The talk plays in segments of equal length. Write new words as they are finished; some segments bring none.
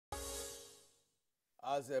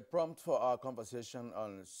As a prompt for our conversation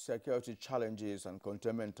on security challenges and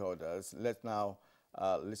containment orders, let's now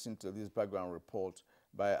listen to this background report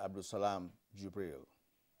by Abdulsalam Jibril.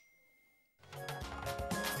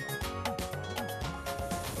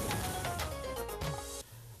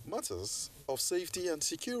 Matters of safety and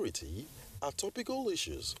security are topical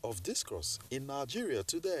issues of discourse in Nigeria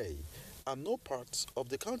today, and no part of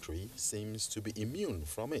the country seems to be immune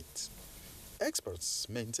from it. Experts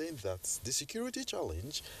maintain that the security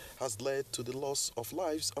challenge has led to the loss of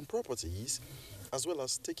lives and properties, as well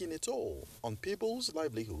as taking a toll on people's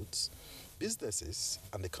livelihoods, businesses,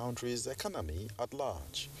 and the country's economy at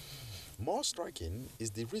large. More striking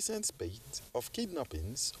is the recent spate of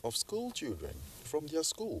kidnappings of school children from their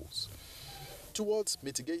schools. Towards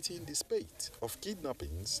mitigating the spate of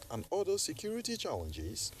kidnappings and other security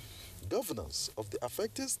challenges, governors of the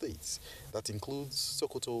affected states, that includes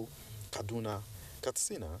Sokoto, Kaduna,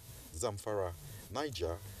 Katsina, Zamfara,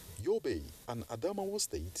 Niger, Yobe, and Adamawa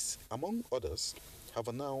states, among others, have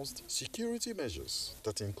announced security measures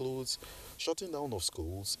that includes shutting down of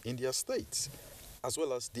schools in their states, as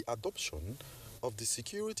well as the adoption of the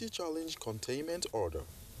Security Challenge Containment Order.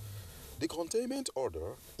 The Containment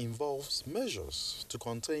Order involves measures to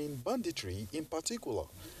contain banditry in particular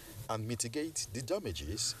and mitigate the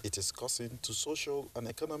damages it is causing to social and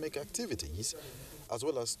economic activities, as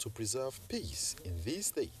well as to preserve peace in these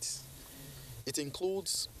states. It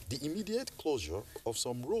includes the immediate closure of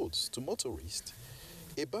some roads to motorists,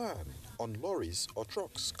 a ban on lorries or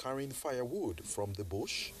trucks carrying firewood from the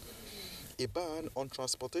bush, a ban on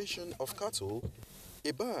transportation of cattle,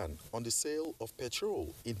 a ban on the sale of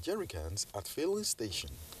petrol in jerrycans at filling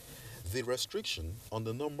stations, the restriction on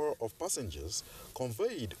the number of passengers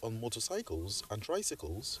conveyed on motorcycles and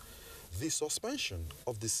tricycles, the suspension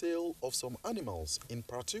of the sale of some animals in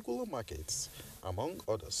particular markets, among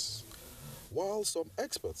others. While some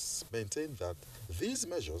experts maintain that these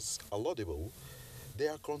measures are laudable, they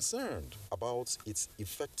are concerned about its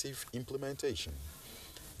effective implementation.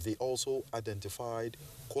 They also identified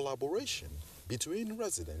collaboration between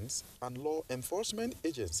residents and law enforcement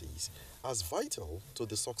agencies as vital to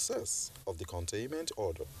the success of the containment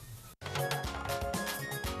order.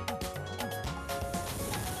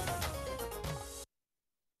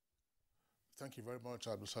 Thank you very much,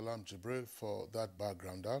 Abdulsalam Jibril, for that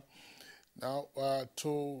backgrounder. Now,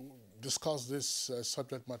 to discuss this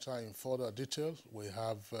subject matter in further detail, we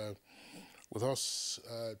have with us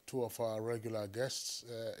two of our regular guests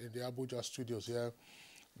in the Abuja studios here.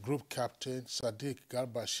 Group Captain Sadiq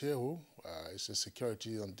Garba Shehu is a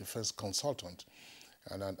security and defense consultant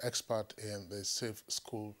and an expert in the Safe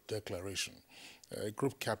School Declaration.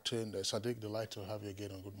 Group Captain Sadiq, delighted to have you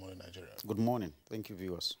again on Good Morning Nigeria. Good morning. Thank you,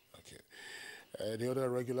 viewers. Okay. The other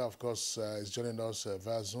regular, of course, is joining us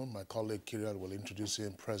via Zoom. My colleague Kirian will introduce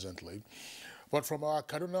him presently. But from our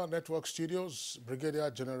Kaduna Network studios, Brigadier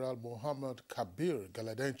General Muhammad Kabir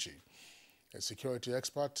Galadenchi, a security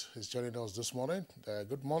expert, is joining us this morning.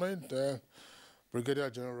 Good morning, Brigadier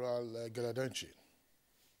General Galadenchi.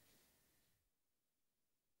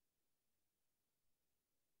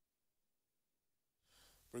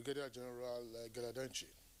 Brigadier General Galadenchi.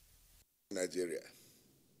 Nigeria.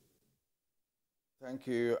 Thank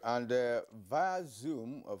you. And via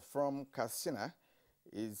Zoom from Katsina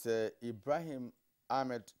is Ibrahim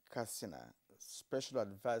Ahmed Katsina, Special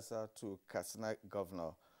Advisor to Katsina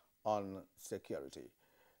Governor on Security.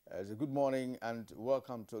 Good morning and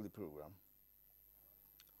welcome to the program.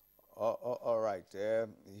 All right,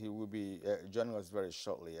 he will be joining us very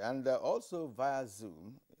shortly. And also via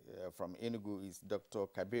Zoom from Enugu is Dr.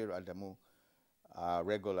 Kabir Adamu,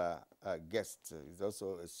 regular guest. He's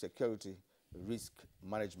also a security risk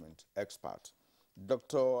management expert.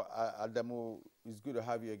 Dr. Adamu, it's good to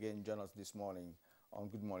have you again join us this morning on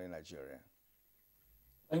Good Morning Nigeria.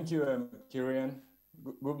 Thank you, Kirian.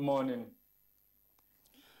 Good morning.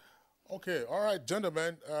 Okay, all right,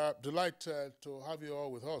 gentlemen, delighted to have you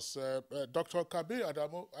all with us. Dr. Kabir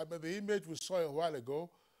Adamu, I mean, the image we saw a while ago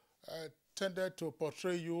tended to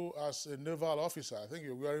portray you as a naval officer. I think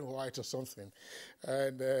you're wearing white or something.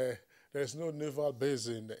 And there's no naval base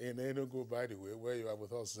in Enugu, by the way, where you are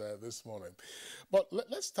with us this morning. But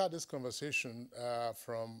let's start this conversation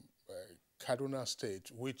from Kaduna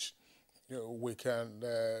State, which we can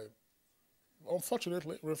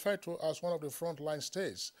unfortunately refer to as one of the frontline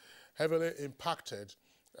states, heavily impacted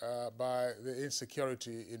by the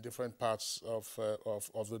insecurity in different parts of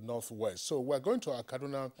the Northwest. So we're going to our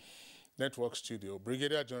Kaduna Network studio,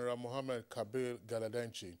 Brigadier General Muhammad Kabir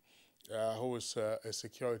Galadenchi, who is a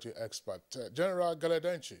security expert. General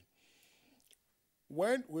Galadenchi,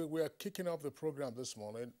 When we were kicking off the program this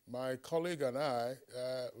morning, my colleague and I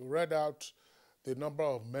read out the number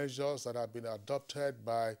of measures that have been adopted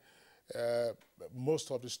by most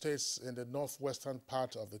of the states in the northwestern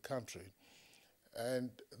part of the country.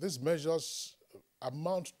 And these measures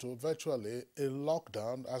amount to virtually a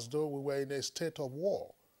lockdown, as though we were in a state of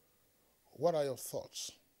war. What are your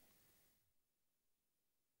thoughts?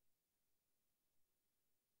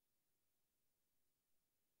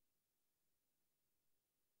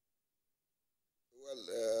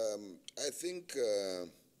 Well, I think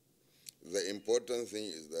the important thing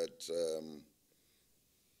is that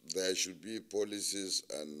there should be policies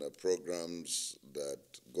and programs that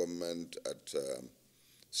government at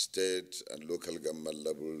state and local government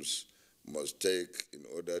levels must take in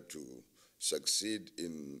order to succeed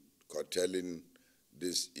in curtailing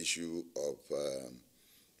this issue of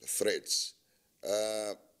threats.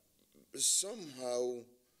 Somehow,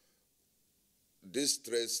 this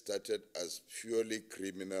threat started as purely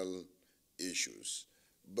criminal issues.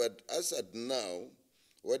 But as at now,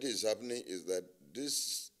 what is happening is that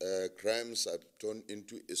these crimes have turned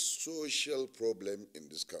into a social problem in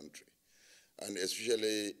this country, and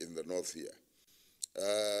especially in the north here.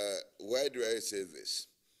 Why do I say this?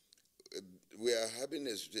 We are having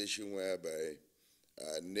a situation whereby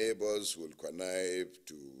neighbors will connive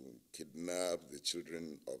to kidnap the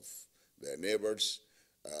children of their neighbors.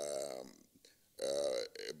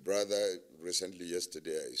 A brother, recently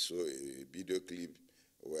yesterday, I saw a video clip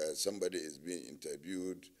where somebody is being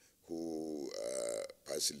interviewed who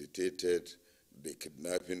facilitated the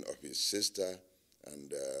kidnapping of his sister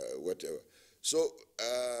and whatever. So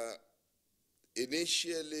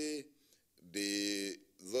initially,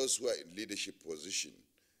 those who are in leadership position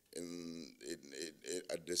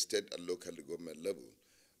at the state and local government level,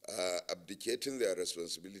 abdicating their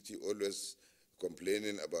responsibility, always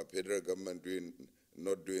complaining about federal government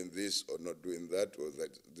not doing this or not doing that or that,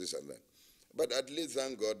 this and that. But at least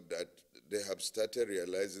thank God that they have started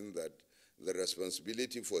realizing that the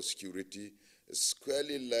responsibility for security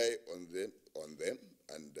squarely lie on them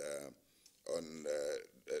and on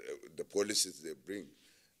the policies they bring.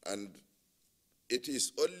 And it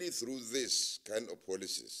is only through this kind of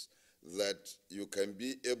policies that you can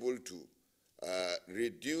be able to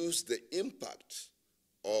reduce the impact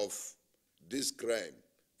of this crime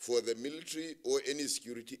for the military or any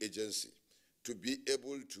security agency to be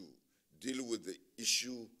able to deal with the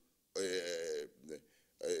issue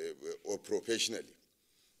or professionally.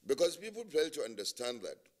 Because people fail to understand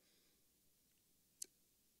that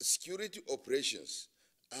security operations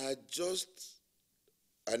are just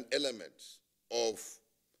an element of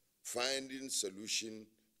finding solution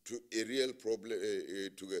to a real problem,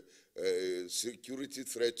 to security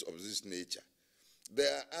threats of this nature. There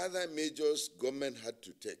are other measures government had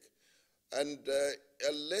to take. And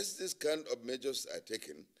unless this kind of measures are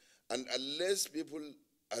taken, and unless people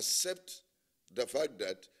accept the fact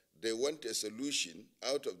that they want a solution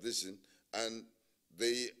out of this, and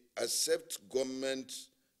they accept government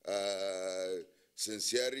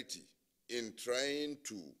sincerity in trying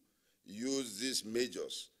to use these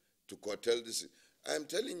measures to curtail this. I'm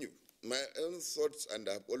telling you, my own thoughts, and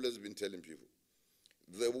I've always been telling people,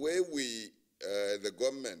 the way the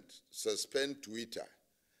government suspend Twitter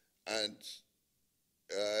and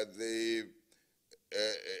the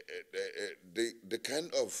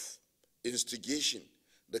kind of instigation,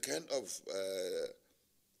 the kind of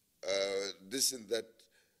this and that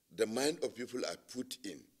the mind of people are put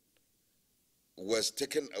in was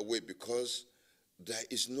taken away because there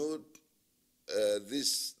is no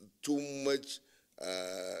this too much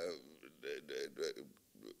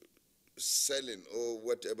selling or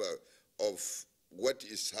whatever of what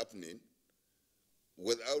is happening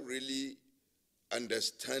without really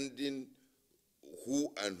understanding who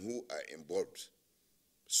and who are involved.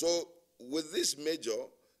 So with this measure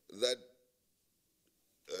that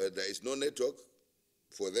there is no network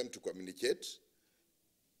for them to communicate,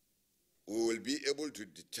 we will be able to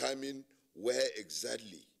determine where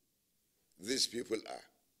exactly these people are.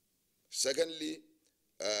 Secondly,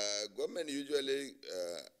 government usually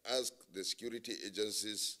ask the security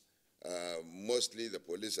agencies, mostly the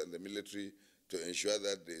police and the military, to ensure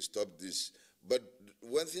that they stop this. But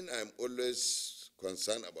one thing I'm always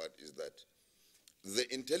concerned about is that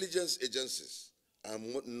the intelligence agencies are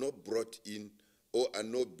not brought in or are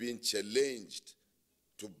not being challenged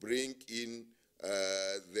to bring in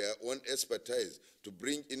their own expertise, to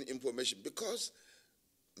bring in information, because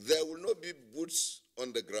there will not be boots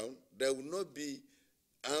on the ground, there will not be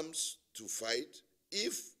arms to fight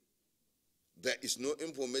if there is no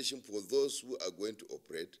information for those who are going to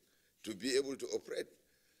operate to be able to operate.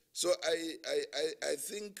 So I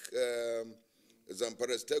think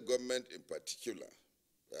Zamfara state government in particular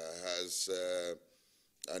has,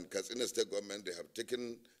 and Katsina state government, they have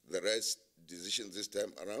taken the right decisions this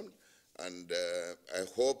time around. And I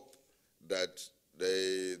hope that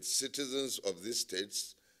the citizens of these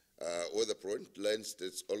states, or the frontline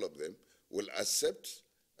states, all of them, will accept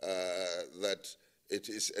that it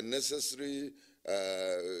is a necessary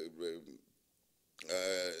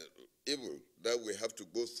evil that we have to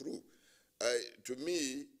go through. To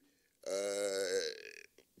me,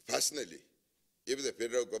 personally, if the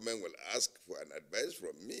federal government will ask for an advice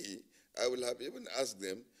from me, I will have even asked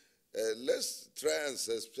them, let's try and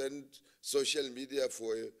suspend social media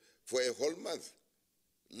for a whole month.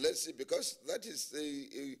 Let's see, because that is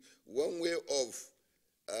one way of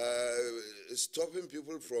stopping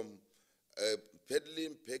people from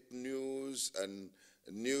peddling fake news and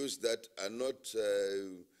news that are not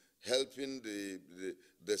helping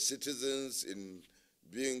the citizens in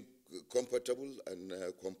being comfortable and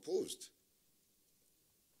composed.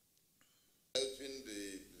 Helping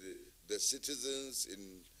the citizens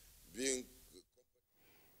in being.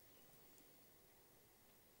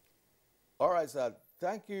 All right, sir.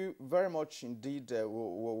 Thank you very much indeed.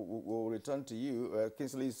 We'll return to you.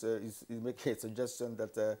 Kingsley is making a suggestion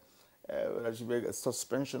that there should be a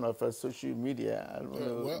suspension of social media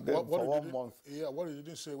for 1 month. Yeah, what he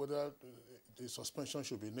didn't say whether the suspension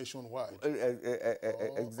should be nationwide.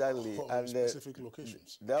 Exactly. Or and specific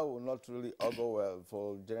locations. That will not really augur well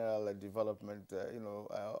for general development,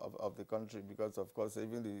 of the country, because of course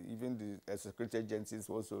even the security agencies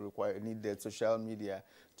also need the social media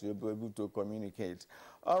to be able to communicate.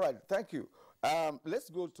 All right, thank you. Let's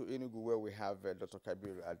go to Enugu, where we have Dr.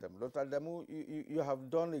 Kabir Adamu. Dr. Adamu, you have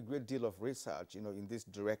done a great deal of research, in this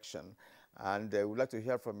direction, and we'd like to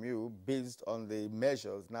hear from you based on the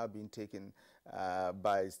measures now being taken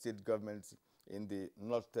by state governments in the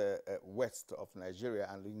north-west of Nigeria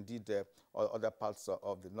and indeed other parts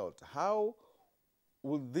of the north. How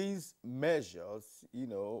will these measures,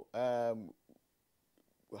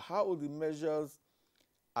 how will the measures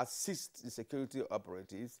assist the security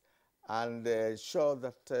operatives and ensure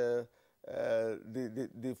that the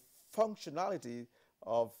functionality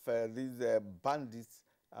of these bandits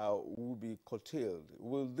will be curtailed?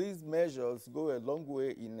 Will these measures go a long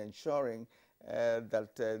way in ensuring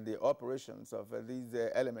that the operations of these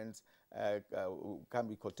elements can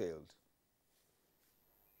be curtailed?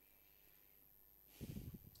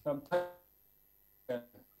 So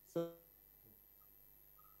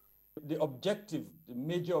the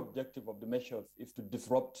major objective of the measures is to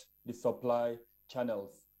disrupt the supply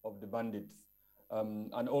channels of the bandits,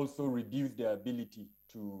 and also reduce their ability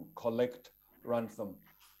to collect ransom.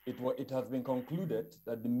 It has been concluded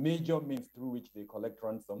that the major means through which they collect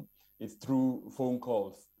ransom is through phone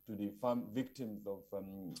calls to the victims of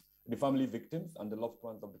the family victims and the loved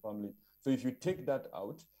ones of the family. So if you take that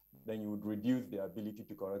out, then you would reduce their ability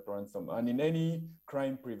to collect ransom. And in any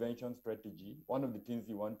crime prevention strategy, one of the things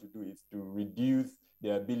you want to do is to reduce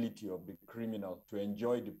the ability of the criminal to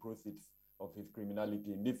enjoy the proceeds of his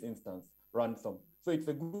criminality, in this instance, ransom. So it's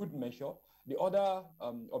a good measure. The other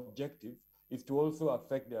objective is to also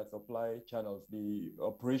affect their supply channels, the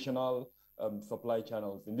operational supply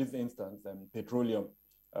channels, in this instance, petroleum,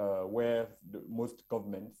 where most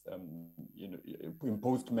governments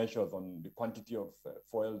imposed measures on the quantity of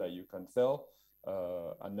fuel that you can sell,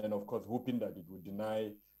 and then of course hoping that it would deny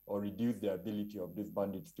or reduce the ability of these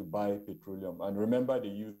bandits to buy petroleum. And remember, they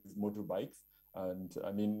use motorbikes, and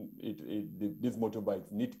I mean these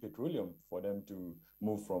motorbikes need petroleum for them to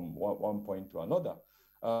move from one point to another.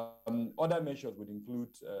 Other measures would include,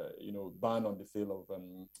 ban on the sale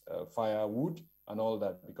of firewood and all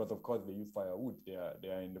that, because of course they use firewood. They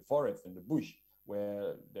are in the forest, in the bush,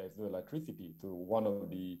 where there's no electricity. So one of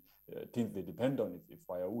the things they depend on is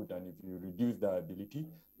firewood. And if you reduce their ability,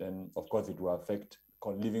 then of course it will affect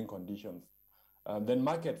living conditions. Then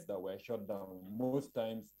markets that were shut down, most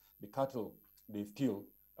times the cattle they steal,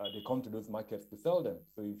 they come to those markets to sell them.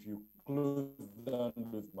 So if you close down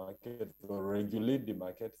those markets or regulate the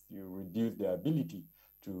markets, you reduce their ability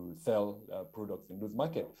to sell products in those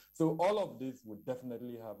markets. So all of this would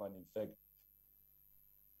definitely have an effect.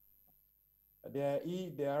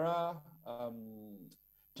 There are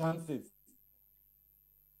chances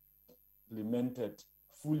implemented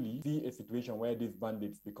fully, see a situation where these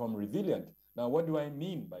bandits become resilient. Now, what do I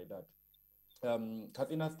mean by that?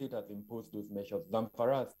 Katsina State has imposed those measures.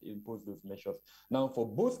 Zamfara has imposed those measures. Now, for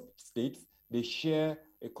both states, they share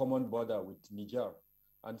a common border with Niger.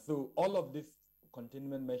 And so all of these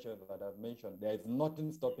containment measures that I've mentioned, there is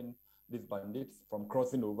nothing stopping these bandits from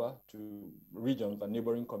crossing over to regions and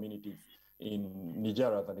neighboring communities in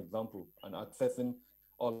Niger, as an example, and accessing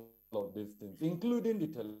all of these things, including the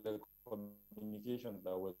telecommunications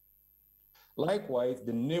that were. Likewise,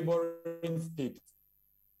 the neighboring states,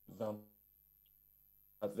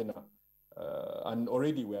 and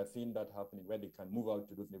already we are seeing that happening, where they can move out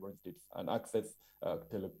to those neighboring states and access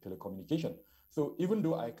telecommunication. So even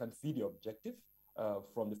though I can see the objective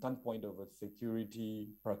from the standpoint of a security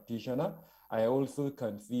practitioner, I also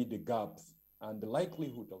can see the gaps, and the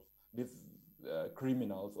likelihood of these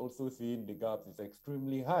criminals also seeing the gaps is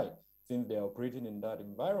extremely high, since they're operating in that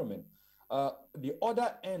environment. The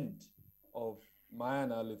other end of my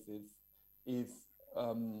analysis is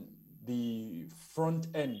the front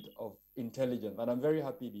end of intelligence. And I'm very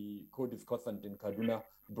happy the co-discussant in Kaduna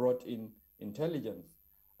brought in intelligence.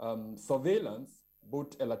 Surveillance,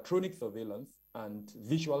 both electronic surveillance and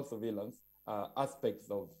visual surveillance, are aspects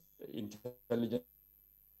of intelligence.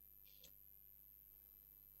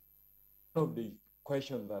 One of the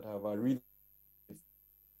questions that have arisen is,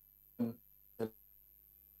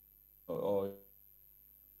 or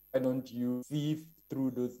why don't you sieve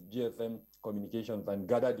through those GSM communications and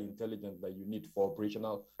gather the intelligence that you need for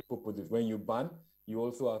operational purposes? When you ban, you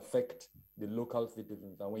also affect the local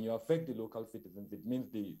citizens. And when you affect the local citizens, it means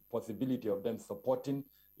the possibility of them supporting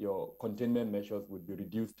your containment measures would be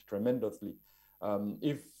reduced tremendously.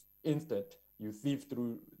 If instead you sieve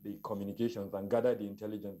through the communications and gather the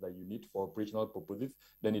intelligence that you need for operational purposes,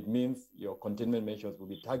 then it means your containment measures will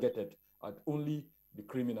be targeted at only the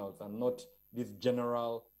criminals and not this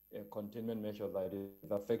general containment measures that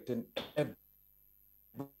is affecting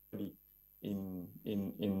everybody in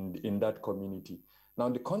that community. Now,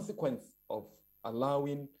 the consequence of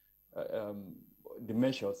allowing the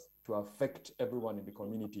measures to affect everyone in the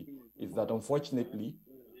community is that, unfortunately,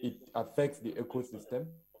 it affects the ecosystem.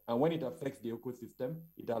 And when it affects the ecosystem,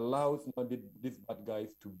 it allows these bad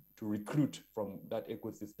guys to recruit from that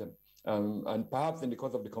ecosystem. And perhaps in the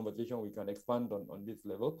course of the conversation, we can expand on this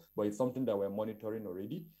level, but it's something that we're monitoring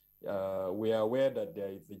already. We are aware that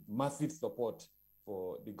there is a massive support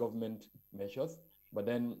for the government measures, but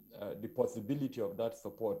then the possibility of that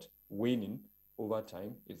support waning over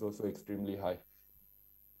time is also extremely high.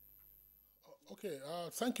 Okay,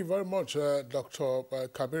 thank you very much, Dr.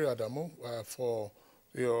 Kabir Adamu, for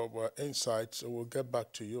your insights. We'll get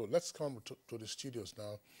back to you. Let's come to the studios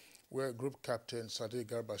now, where Group Captain Sadiq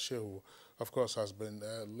Garba Shehu, of course, has been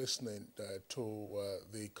listening to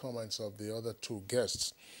the comments of the other two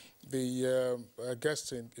guests. The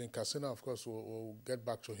guest in Katsina, of course, we'll get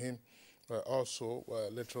back to him also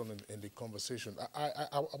later on in the conversation.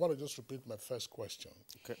 I want to just repeat my first question,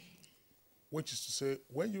 okay, which is to say,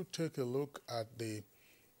 when you take a look at the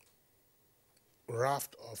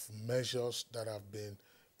raft of measures that have been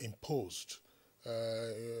imposed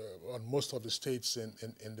on most of the states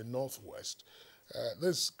in the Northwest,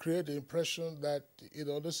 this creates the impression that,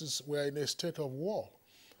 we're in a state of war.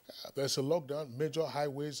 There's a lockdown. Major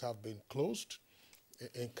highways have been closed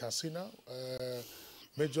in Katsina.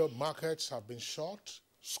 Major markets have been shut.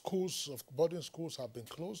 Boarding schools have been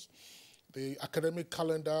closed. The academic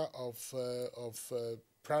calendar of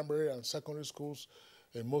primary and secondary schools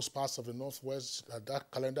in most parts of the Northwest,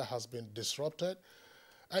 that calendar has been disrupted.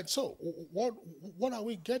 And so what are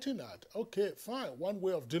we getting at? Okay, fine, one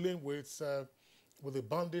way of dealing with the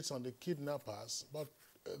bandits and the kidnappers, but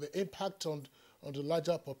the impact on the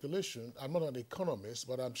larger population, I'm not an economist,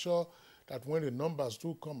 but I'm sure that when the numbers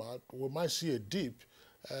do come out, we might see a dip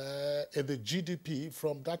in the GDP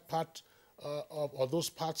from that part or those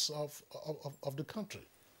parts of the country.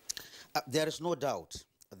 There is no doubt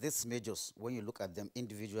these measures, when you look at them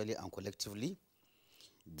individually and collectively,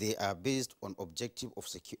 they are based on objective of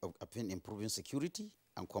improving security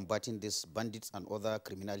and combating these bandits and other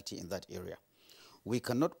criminality in that area. We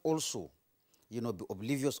cannot also, be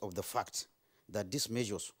oblivious of the fact that these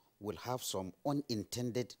measures will have some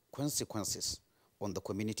unintended consequences on the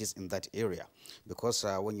communities in that area. Because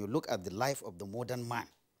when you look at the life of the modern man,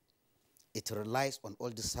 it relies on all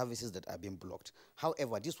the services that are being blocked.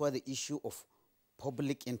 However, this is where the issue of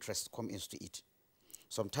public interest comes into it.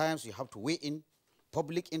 Sometimes you have to weigh in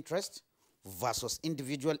public interest versus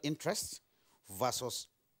individual interest versus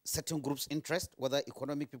certain groups' interest, whether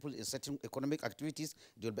economic people in certain economic activities,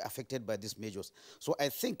 they will be affected by these measures. So I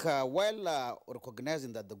think while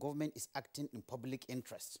recognizing that the government is acting in public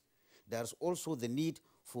interest, there's also the need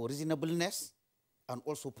for reasonableness and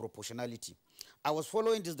also proportionality. I was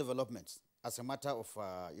following these developments as a matter of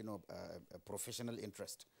professional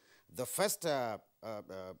interest. The first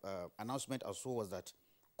announcement I saw was that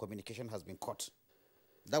communication has been cut.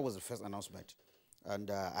 That was the first announcement. And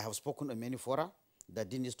I have spoken on many fora that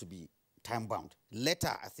this needs to be time-bound.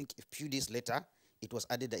 Later, I think a few days later, it was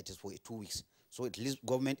added that it is for 2 weeks. So at least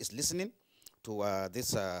government is listening to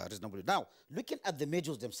this reasonably. Now, looking at the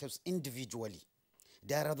measures themselves individually,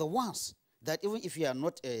 there are the ones that even if you are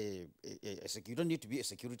not you don't need to be a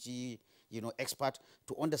security expert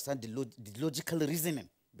to understand the logical reasoning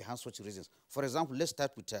behind such reasons. For example, let's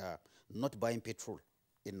start with not buying petrol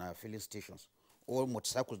in filling stations or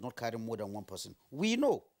motorcycles not carrying more than one person. We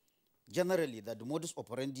know generally that the modus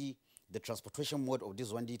operandi, the transportation mode of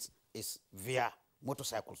these bandits is via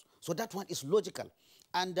motorcycles. So that one is logical.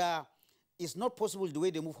 And it's not possible the way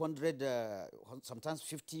they move 100, sometimes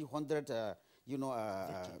 50, 100,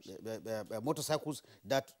 motorcycles,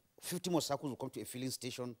 that 50 motorcycles will come to a filling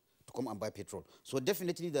station to come and buy petrol. So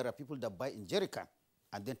definitely there are people that buy in jerrycan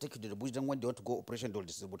and then take it to the bush. Then when they want to go operation, they'll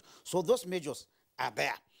distribute. So those measures are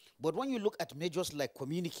there. But when you look at measures like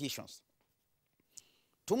communications,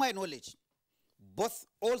 to my knowledge,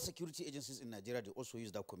 all security agencies in Nigeria, they also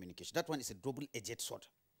use that communication. That one is a double-edged sword.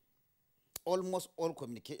 Almost all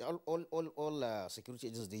security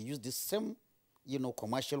agencies, they use the same,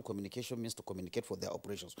 commercial communication means to communicate for their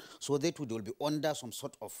operations. So they too, they will be under some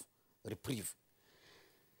sort of reprieve.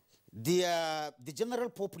 The general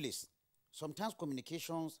populace, sometimes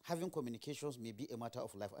having communications may be a matter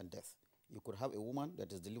of life and death. You could have a woman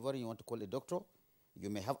that is delivering, you want to call a doctor, you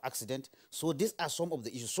may have accident. So these are some of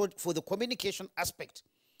the issues. So for the communication aspect,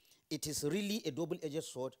 it is really a double-edged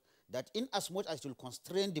sword that in as much as it will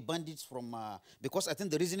constrain the bandits from, because I think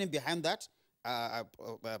the reasoning behind that,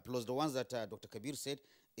 plus the ones that Dr. Kabir said,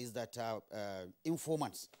 is that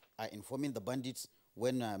informants are informing the bandits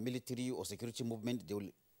when military or security movement, they will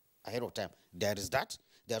ahead of time. There is that.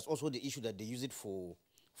 There's also the issue that they use it to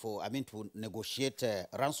negotiate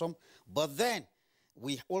ransom. But then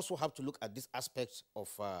we also have to look at this aspect of,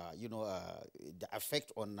 the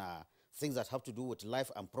effect on things that have to do with life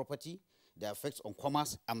and property, the effects on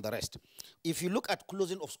commerce and the rest. If you look at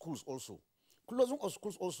closing of schools also,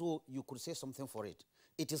 you could say something for it.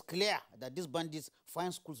 It is clear that these bandits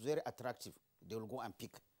find schools very attractive. They will go and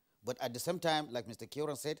pick. But at the same time, like Mr.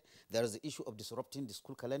 Kieran said, there is the issue of disrupting the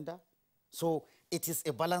school calendar. So it is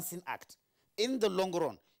a balancing act. In the long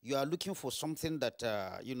run, you are looking for something that,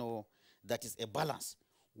 that is a balance.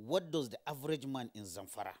 What does the average man in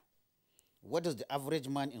Zamfara, what does the average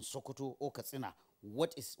man in Sokoto or Katsina,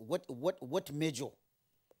 what measure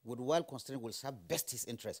would, while considering, will serve best his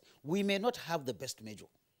interest? We may not have the best measure.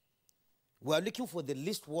 We are looking for the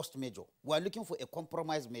least worst measure. We are looking for a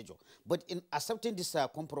compromise measure. But in accepting these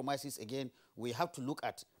compromises, again, we have to look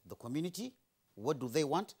at the community. What do they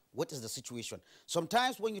want? What is the situation?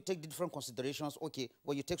 Sometimes when you take different considerations, okay,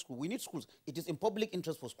 when you take school, we need schools. It is in public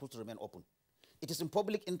interest for schools to remain open. It is in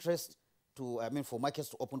public interest for markets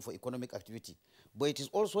to open for economic activity. But it is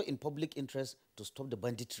also in public interest to stop the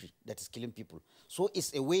banditry that is killing people. So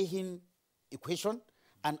it's a weighing equation.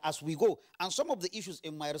 And as we go, and some of the issues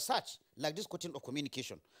in my research, like this cutting of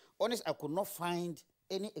communication, honestly, I could not find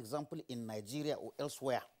any example in Nigeria or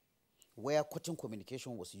elsewhere where cutting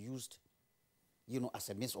communication was used, as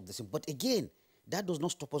a means of the same. But again, that does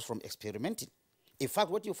not stop us from experimenting. In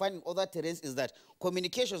fact, what you find in other terrains is that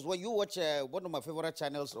communications, when you watch one of my favorite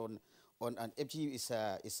channels on FT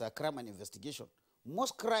is crime and investigation.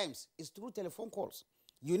 Most crimes is through telephone calls.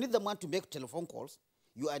 You need the man to make telephone calls.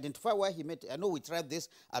 You identify where he met. I know we tried this.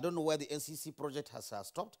 I don't know where the NCC project has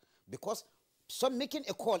stopped, because some making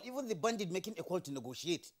a call, even the bandit making a call to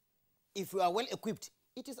negotiate, if you are well equipped,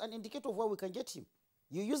 it is an indicator of where we can get him.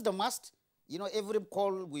 You use the mast. Every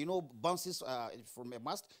call bounces from a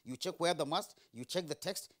mast. You check where the mast. You check the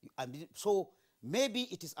text. So maybe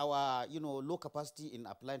it is our low capacity in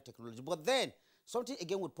applying technology. But then something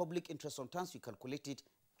again with public interest, sometimes you calculate it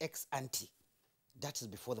ex ante. That is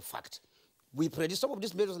before the fact. We predict some of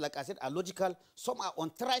these measures, like I said, are logical. Some are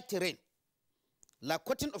on trial terrain. Like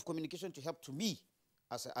cutting of communication to help, to me,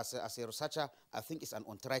 as a researcher, I think it's an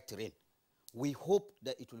on trial terrain. We hope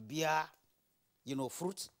that it will bear,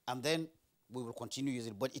 fruits, and then we will continue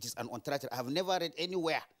using it. But it is an on trial terrain. I have never read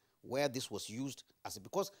anywhere where this was used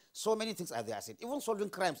because so many things are there. I said, even solving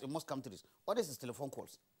crimes in most countries, what is telephone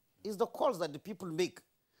calls? It's the calls that the people make.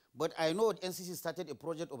 But I know NCC started a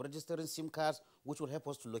project of registering SIM cards, which will help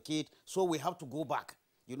us to locate. So we have to go back.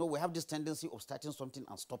 We have this tendency of starting something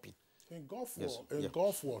and stopping. In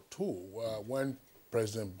Gulf War II, when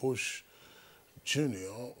President Bush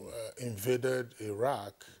Jr. Invaded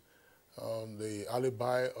Iraq on the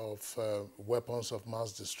alibi of weapons of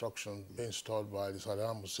mass destruction being stored by the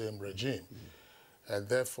Saddam Hussein regime, and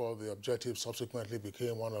therefore the objective subsequently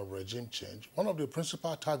became one of regime change, one of the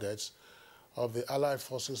principal targets of the Allied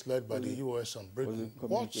forces led by the US and Britain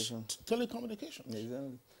was telecommunications. Yeah,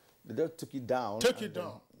 exactly. They just took it down. Took it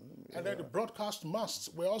down. And then the broadcast masts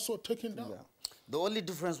were also taken down. The only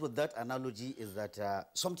difference with that analogy is that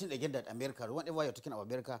something again that America, whenever you're talking about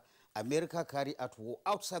America, America carry out war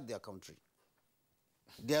outside their country.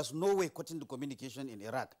 There's no way cutting the communication in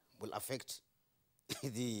Iraq will affect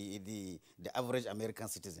the average American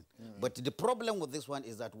citizen. But the problem with this one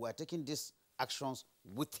is that we're taking these actions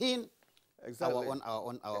within our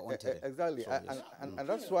own territory. Exactly, So, yes. and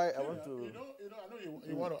that's why I want to... I know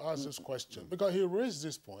you want to ask this question, because he raised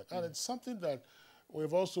this point, and it's something that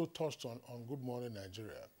we've also touched on Good Morning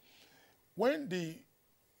Nigeria. When the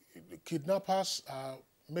kidnappers are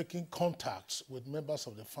making contacts with members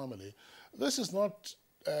of the family, this is not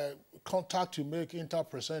contact you make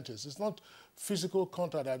inter-presenters. It's not physical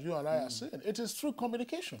contact that you and I are saying. It is through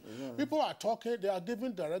communication. People are talking, they are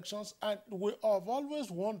giving directions, and we have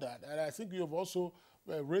always wondered, and I think you have also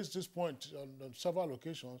raised this point on several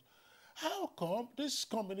occasions, how come this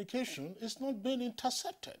communication is not being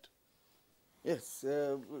intercepted? Yes,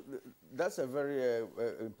 that's a very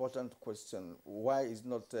important question. Why is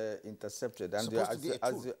not intercepted? And as you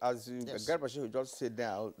Garbashi just said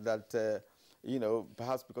now, that you know,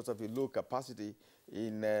 perhaps because of the low capacity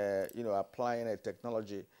in you know, applying a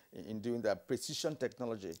technology, in doing that precision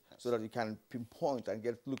technology, so that you can pinpoint and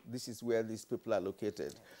get, look, this is where these people are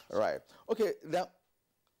located. Right. Okay. Now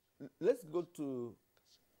let's go to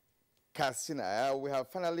Katsina. We have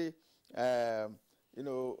finally you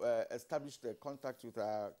know, established a contact with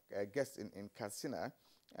our guest in Katsina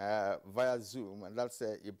via Zoom, and that's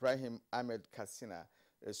Ibrahim Ahmed Katsina,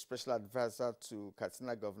 a special advisor to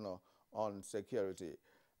Katsina Governor on security.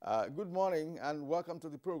 Good morning and welcome to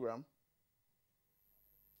the program.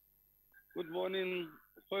 Good morning.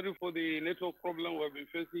 Sorry for the network problem we've been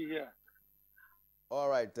facing here. All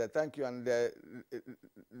right, thank you. And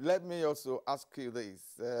let me also ask you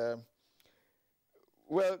this.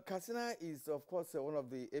 Well, Katsina is, of course, one of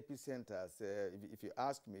the epicenters, if you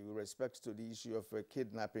ask me, with respect to the issue of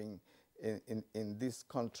kidnapping in this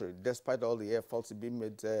country, despite all the efforts being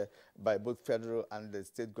made by both federal and the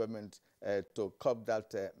state government to curb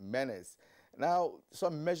that menace. Now,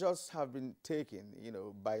 some measures have been taken, you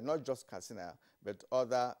know, by not just Katsina, but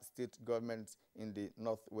other state governments in the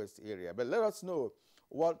northwest area. But let us know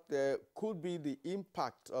what could be the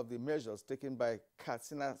impact of the measures taken by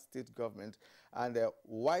Katsina state government, and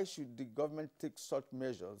why should the government take such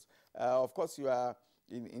measures? Of course, you are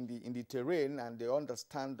in the terrain, and they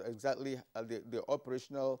understand exactly the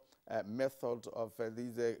operational method of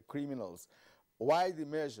these criminals. Why the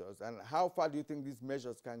measures, and how far do you think these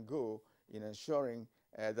measures can go in ensuring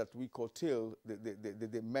that we curtail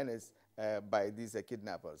the menace by these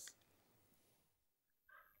kidnappers?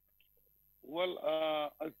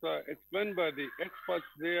 Well, as explained by the experts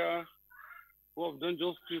there who have done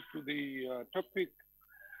justice to the topic,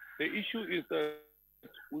 the issue is that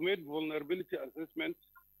we made vulnerability assessments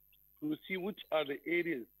to see which are the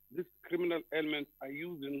areas these criminal elements are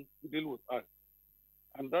using to deal with us.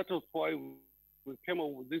 And that is why we came up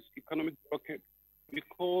with this economic blockade,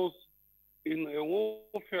 because in a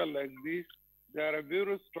warfare like this, there are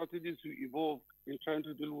various strategies to evolve in trying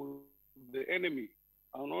to deal with the enemy.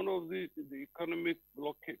 And one of these is the economic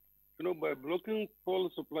blockade. You know, by blocking fuel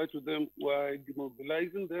supply to them, we're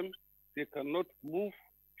demobilizing them. They cannot move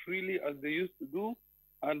freely as they used to do.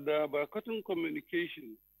 And by cutting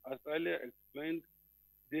communication, as earlier explained,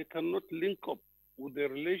 they cannot link up with the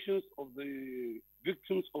relations of the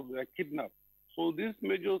victims of their kidnap. So these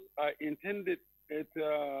measures are intended at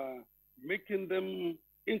making them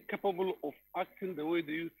incapable of acting the way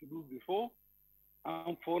they used to do before.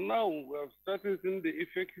 And for now, we have started seeing the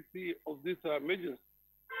efficacy of these measures,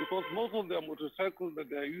 because most of their motorcycles that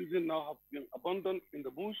they are using now have been abandoned in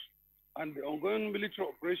the bush, and the ongoing military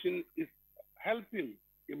operation is helping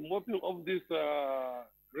in mopping up these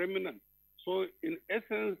remnants. So in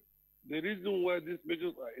essence, the reason why these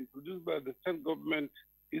measures are introduced by the state government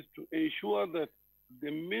is to ensure that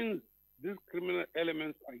the means these criminal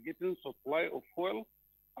elements are getting supply of fuel,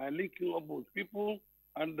 are linking up with people,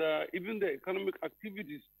 and even the economic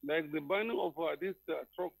activities, like the banning of this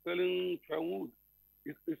truck selling firewood,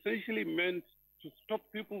 is essentially meant to stop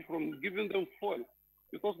people from giving them fuel.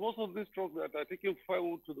 Because most of these trucks that are taking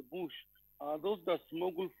firewood to the bush are those that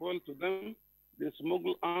smuggle fuel to them, they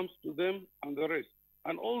smuggle arms to them, and the rest.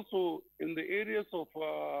 And also in the areas of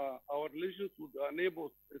our relations with our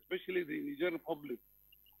neighbors, especially the Nigerian Republic,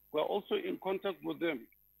 we're also in contact with them.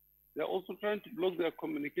 They're also trying to block their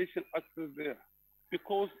communication access there,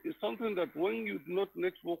 because it's something that when you do not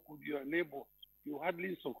network with your neighbors, you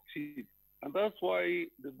hardly succeed. And that's why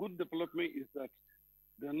the good development is that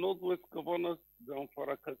the Northwest governors,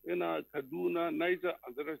 Zamfara, Katsina, Kaduna, Niger,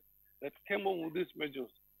 and the rest that came up with these measures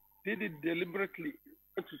did it deliberately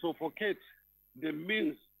to suffocate the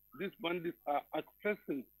means these bandits are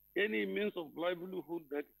accessing, any means of livelihood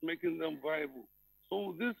that is making them viable.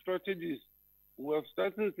 So these strategies, we have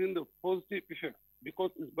started seeing the positive effect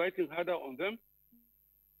because it's biting harder on them.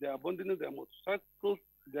 They are abandoning their motorcycles,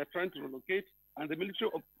 they are trying to relocate, and the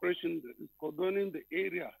military operation that is cordoning the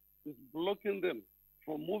area is blocking them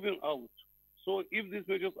from moving out. So if these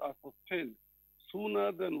measures are sustained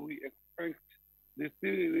sooner than we expect,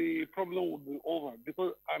 the problem will be over.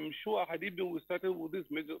 Because I'm sure had it been we started with these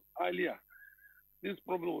measures earlier, this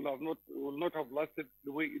problem will not have lasted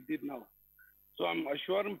the way it did now. So I'm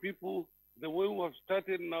assuring people the way we have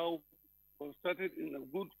started now, we've started in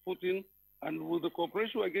a good footing, and with the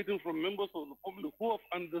cooperation we're getting from members of the public who have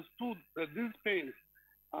understood that these pains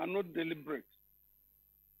are not deliberate.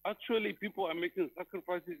 Actually, people are making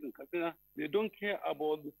sacrifices in Katsina. They don't care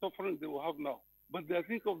about the suffering they will have now, but they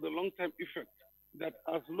think of the long-term effect, that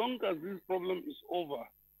as long as this problem is over,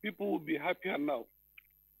 people will be happier now.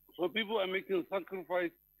 So people are making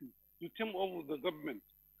sacrifices to team up with the government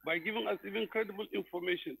by giving us even credible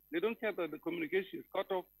information. They don't care that the communication is cut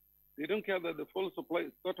off. They don't care that the fuel supply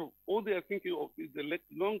is cut off. All they are thinking of is the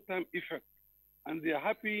long-term effect. And they are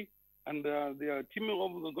happy, and they are teaming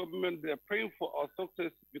up with the government. They are praying for our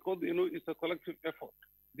success because they know it's a collective effort.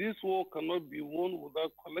 This war cannot be won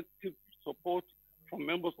without collective support from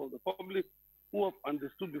members of the public who have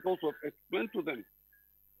understood, because we have explained to them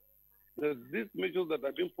that these measures that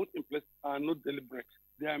are being put in place are not deliberate.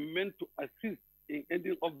 They are meant to assist in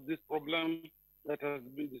ending up this problem that has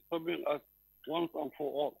been disturbing us once and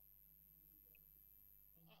for all.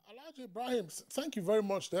 Alhaji Ibrahim, thank you very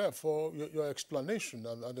much there for your explanation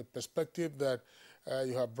and the perspective that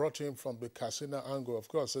you have brought in from the Katsina angle. Of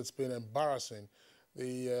course, it's been embarrassing,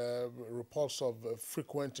 the reports of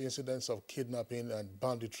frequent incidents of kidnapping and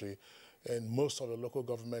banditry in most of the local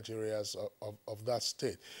government areas of that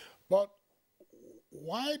state. But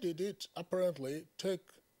why did it apparently take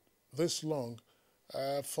this long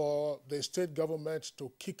for the state government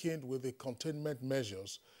to kick in with the containment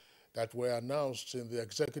measures that were announced in the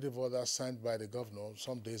executive order signed by the governor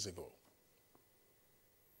some days ago?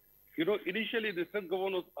 You know, initially the state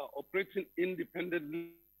governors are operating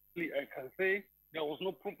independently, I can say. There was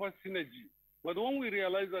no proper synergy. But when we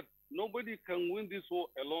realized that nobody can win this war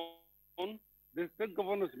alone, the state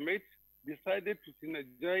governors met, decided to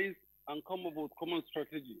synergize and come up with common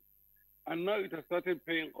strategy. And now it has started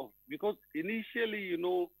paying off. Because initially, you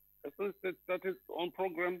know, the state started its own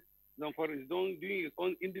program, Zamfara is doing its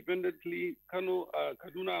own independently, Kano,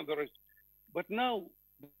 Kaduna, and the rest. But now,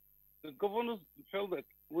 the governors felt that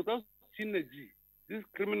without synergy, these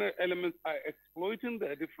criminal elements are exploiting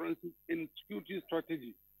their differences in security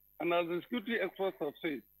strategy. And as the security experts have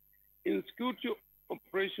said, in security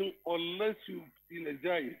operation, unless you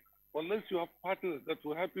synergize, unless you have partners that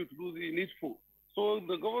will help you to do the needful. So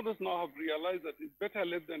the governors now have realized that it's better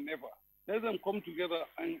late than never. Let them come together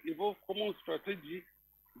and evolve common strategy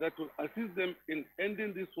that will assist them in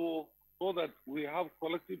ending this war so that we have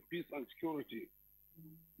collective peace and security.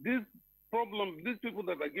 This problem, these people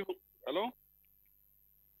that are given, hello?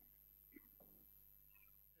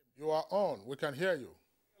 You are on, we can hear you.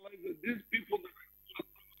 Like these people,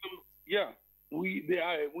 yeah,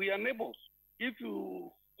 we are neighbors. If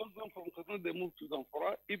you block them from Kaduna, they move to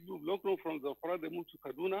Zamfara. If you block them from Zamfara, they move to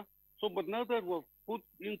Kaduna. So, but now that we've put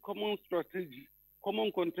in common strategy,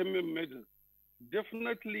 common containment measures,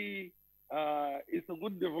 definitely it's a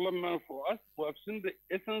good development for us. We have seen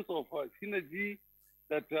the essence of synergy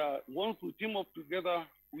that once we team up together,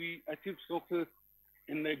 we achieve success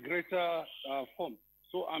in a greater form.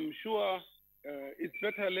 So I'm sure it's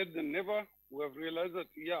better late than never. We have realized that,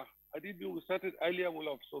 yeah, had it been we started earlier, we'll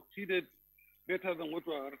have succeeded better than what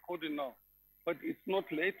we are recording now. But it's not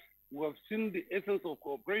late. We have seen the essence of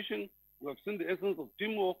cooperation. We have seen the essence of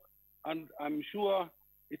teamwork. And I'm sure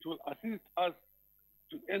it will assist us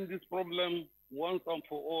to end this problem once and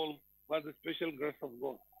for all by the special grace of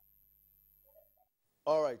God.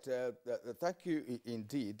 All right. Thank you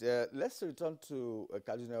indeed. Let's return to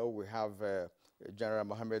Kaduna. We have General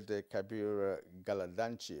Mohammed Kabir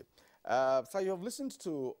Galadanchi. So you have listened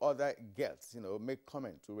to other guests, you know, make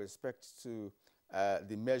comment with respect to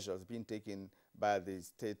the measures being taken by the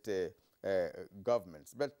state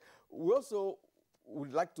governments. But we also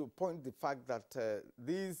would like to point the fact that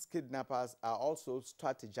these kidnappers are also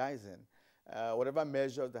strategizing. Whatever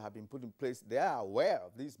measures that have been put in place, they are aware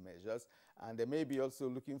of these measures, and they may be also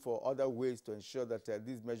looking for other ways to ensure that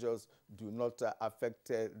these measures do not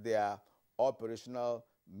affect their operational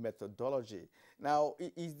methodology. Now,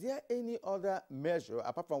 is there any other measure,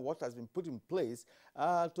 apart from what has been put in place,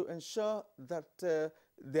 to ensure that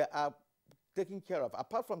they are taken care of,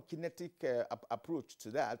 apart from kinetic approach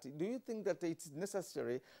to that? Do you think that it's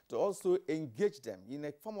necessary to also engage them in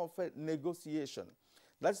a form of a negotiation?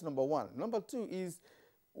 That's number one. Number two is,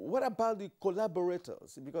 what about the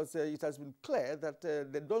collaborators? Because it has been clear that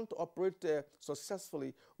they don't operate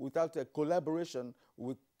successfully without collaboration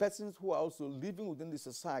with persons who are also living within the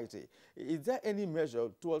society. Is there any measure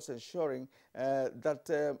towards ensuring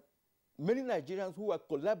that many Nigerians who are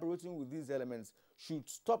collaborating with these elements should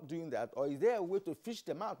stop doing that? Or is there a way to fish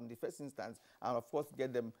them out in the first instance and, of course,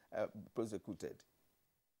 get them prosecuted?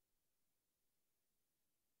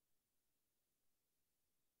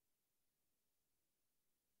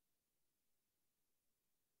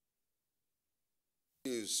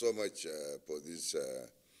 Thank you so much for this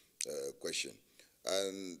question.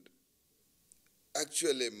 And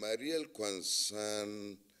actually, my real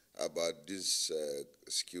concern about this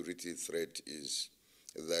security threat is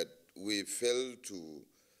that we fail to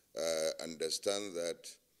understand that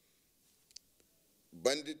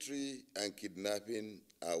banditry and kidnapping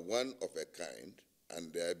are one of a kind,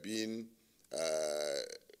 and they are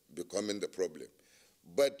becoming the problem.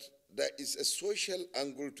 But there is a social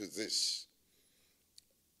angle to this.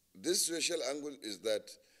 This social angle is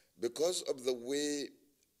that because of the way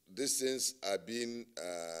these things are being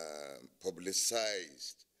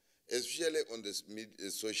publicized, especially on the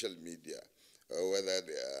social media, whether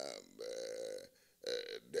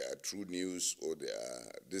they are true news or they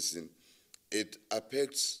are this thing, it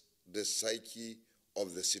affects the psyche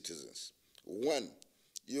of the citizens. One,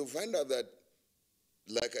 you find out that,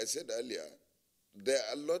 like I said earlier, there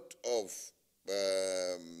are a lot of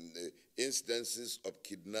instances of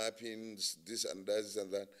kidnappings, this and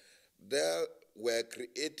that, they were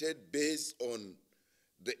created based on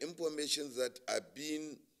the information that are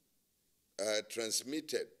being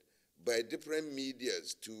transmitted by different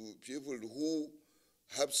medias to people who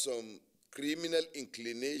have some criminal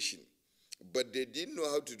inclination, but they didn't know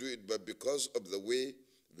how to do it, but because of the way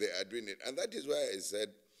they are doing it. And that is why I said,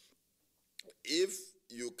 if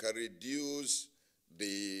you can reduce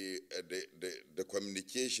the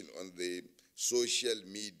communication on the social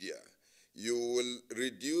media, you will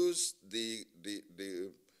reduce the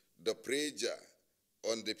pressure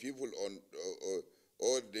on the people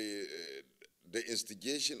or the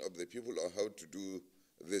instigation of the people on how to do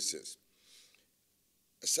this.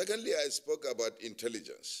 Secondly, I spoke about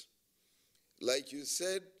intelligence. Like you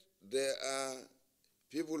said, there are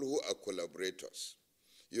people who are collaborators.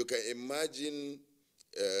 You can imagine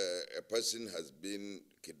a person has been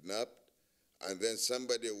kidnapped, and then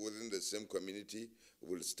somebody within the same community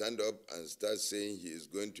will stand up and start saying he is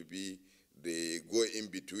going to be the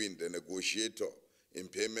go-in-between, the negotiator in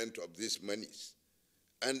payment of these monies.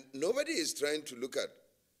 And nobody is trying to look at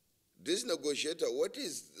this negotiator. What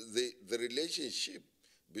is the relationship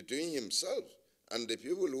between himself and the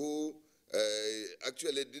people who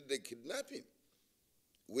actually did the kidnapping?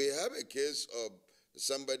 We have a case of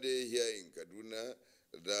somebody here in Kaduna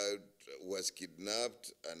that was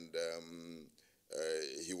kidnapped, and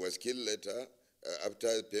he was killed later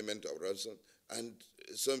after payment of ransom. And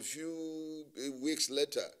some few weeks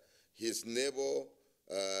later, his neighbor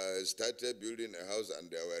started building a house, and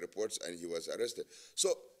there were reports, and he was arrested.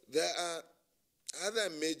 So there are other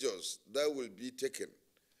measures that will be taken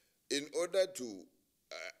in order to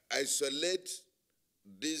isolate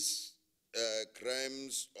these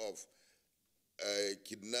crimes of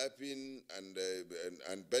kidnapping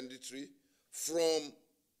and banditry from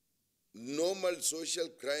normal social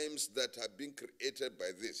crimes that have been created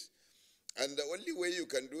by this. And the only way you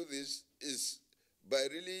can do this is by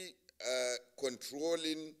really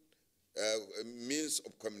controlling means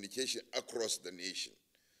of communication across the nation,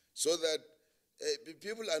 so that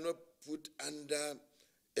people are not put under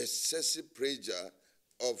excessive pressure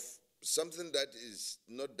of something that is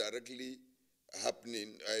not directly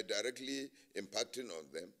happening, directly impacting on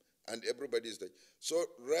them, and everybody is like. So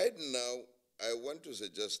right now, I want to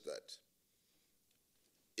suggest that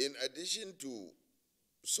in addition to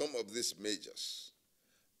some of these measures,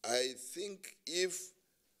 I think if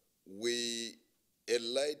we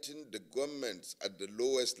enlighten the governments at the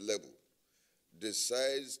lowest level,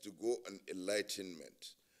 decides to go on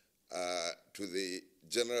enlightenment to the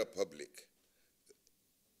general public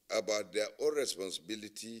about their own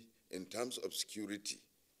responsibility in terms of security,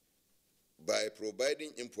 by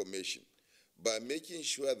providing information, by making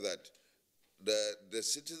sure that the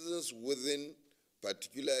citizens within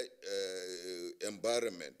particular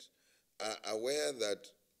environment are aware that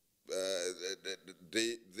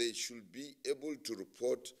they should be people to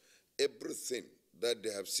report everything that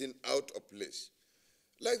they have seen out of place.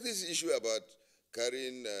 Like this issue about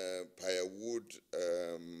carrying firewood,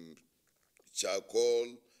 charcoal,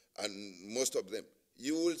 and most of them.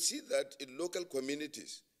 You will see that in local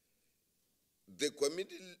communities, the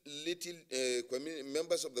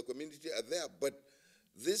members of the community are there, but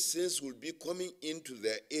these things will be coming into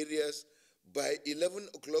their areas by 11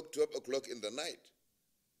 o'clock, 12 o'clock in the night,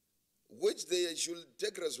 which they should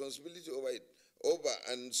take responsibility over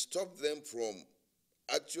and stop them from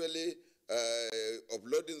actually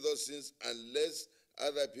uploading those things unless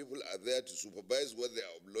other people are there to supervise what they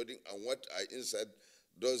are uploading and what are inside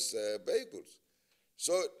those vehicles.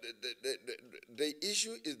 So the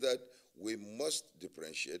issue is that we must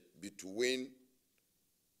differentiate between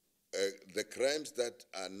the crimes that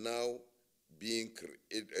are now being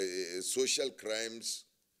social crimes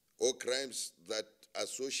or crimes that are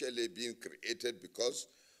socially being created because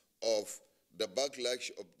of the backlash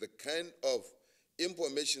of the kind of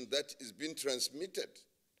information that is being transmitted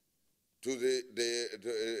to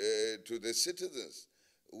the citizens.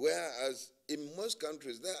 Whereas in most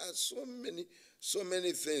countries there are so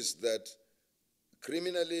many things that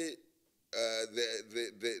criminally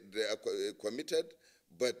they are committed,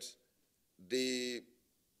 but the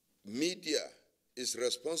media is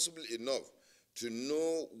responsible enough to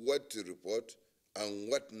know what to report and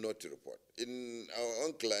what not to report. In our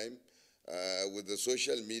own climb, with the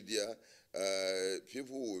social media,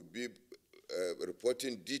 people will be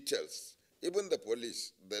reporting details. Even the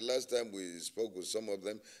police, the last time we spoke with some of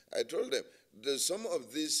them, I told them, there's some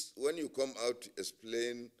of this, when you come out to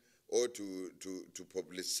explain or to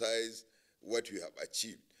publicize what you have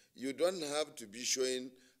achieved, you don't have to be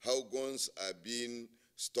showing how guns are being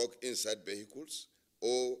stocked inside vehicles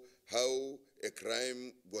or how a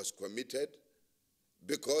crime was committed,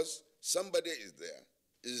 because somebody is there,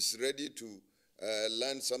 is ready to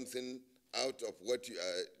learn something out of what you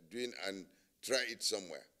are doing and try it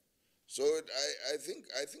somewhere. So I think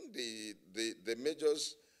the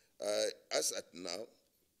measures, as at now,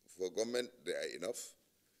 for government, they are enough,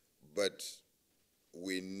 but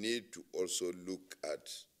we need to also look at,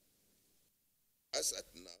 as at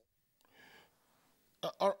now.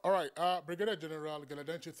 All right, Brigadier General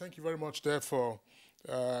Galadenchi, thank you very much there for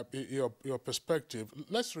your perspective.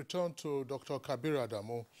 Let's return to Dr. Kabir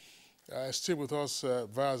Adamu, still with us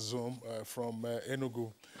via Zoom from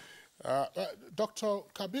Enugu. Dr.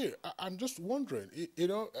 Kabir, I'm just wondering, you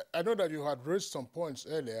know, I know that you had raised some points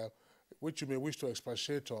earlier, which you may wish to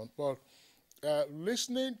expatiate on, but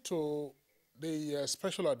listening to the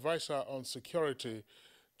special advisor on security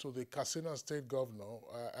to the Katsina State Governor,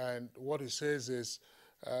 and what he says is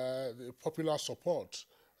the popular support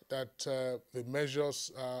that the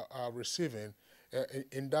measures are receiving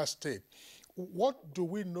in that state. What do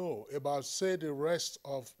we know about, say, the rest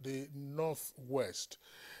of the Northwest?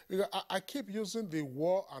 Because I keep using the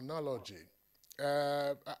war analogy.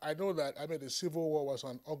 I know that, I mean, the Civil War was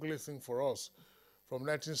an ugly thing for us from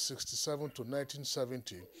 1967 to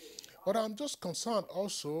 1970. But I'm just concerned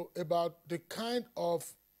also about the kind of,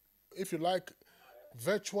 if you like,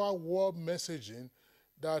 virtual war messaging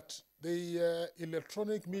that the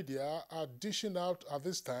electronic media are dishing out at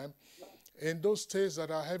this time in those states that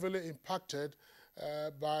are heavily impacted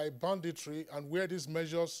by banditry, and where these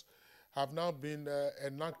measures have now been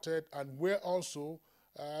enacted, and where also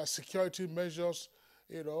security measures,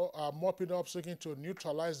 you know, are mopping up, seeking to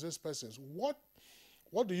neutralize these persons. What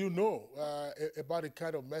do you know about the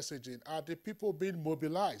kind of messaging? Are the people being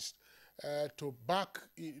mobilized to back,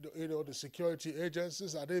 you know, the security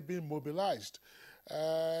agencies? Are they being mobilized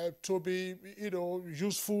to be, you know,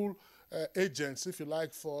 useful agents, if you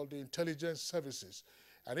like, for the intelligence services?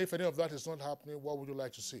 And if any of that is not happening, what would you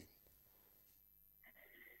like to see?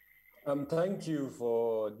 Thank you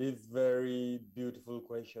for this very beautiful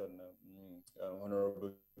question,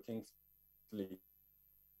 Honorable Kingsley.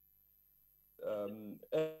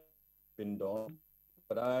 Been done,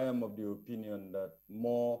 but I am of the opinion that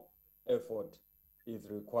more effort is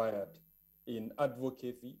required in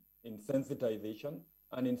advocacy, in sensitization,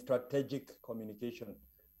 and in strategic communication.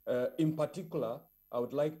 In particular, I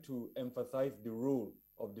would like to emphasize the role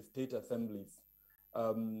of the state assemblies.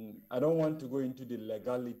 I don't want to go into the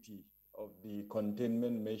legality of the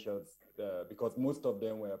containment measures because most of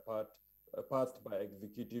them were passed by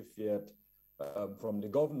executive fiat from the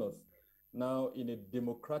governors. Now, in a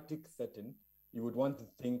democratic setting, you would want to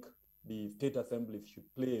think the state assemblies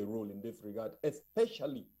should play a role in this regard,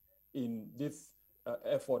 especially in this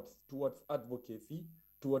efforts towards advocacy,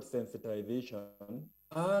 towards sensitization,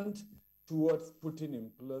 and towards putting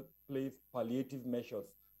in place palliative measures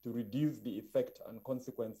to reduce the effect and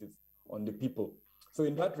consequences on the people. So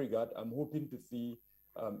in that regard, I'm hoping to see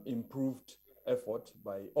improved effort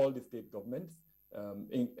by all the state governments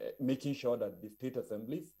in making sure that the state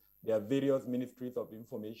assemblies, there are various ministries of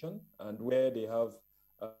information, and where they have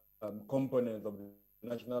components of the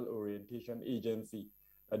National Orientation Agency,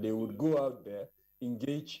 they would go out there,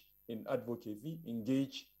 engage in advocacy,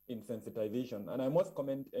 engage in sensitization. And I must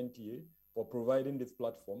commend NTA for providing this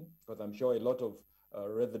platform, because I'm sure a lot of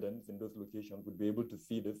residents in those locations would be able to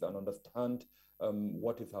see this and understand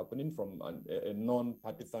what is happening from a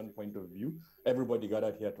non-partisan point of view. Everybody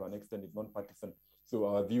gathered here to an extent is non-partisan. So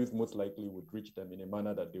our views most likely would reach them in a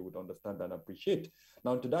manner that they would understand and appreciate.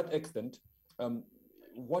 Now, to that extent,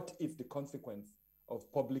 what is the consequence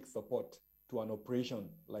of public support to an operation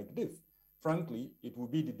like this? Frankly, it will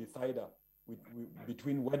be the decider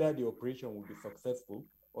between whether the operation will be successful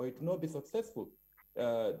or it will not be successful.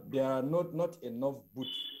 There are not enough boots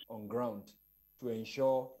on ground to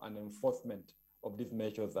ensure an enforcement of these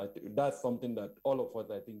measures. That's something that all of us,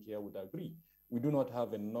 I think, here would agree. We do not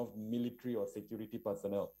have enough military or security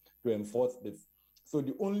personnel to enforce this. So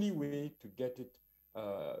the only way to get it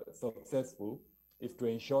successful is to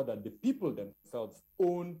ensure that the people themselves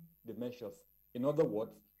own the measures. In other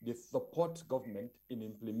words, they support government in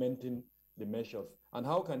implementing the measures. And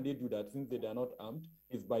how can they do that since they are not armed?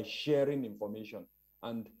 Is by sharing information.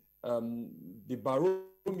 And the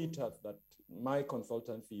barometers that my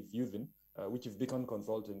consultancy is using, which is Beacon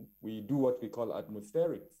Consulting, we do what we call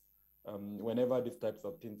atmospherics whenever these types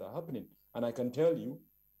of things are happening. And I can tell you,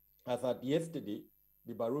 as at yesterday,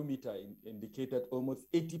 the barometer indicated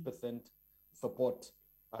almost 80% support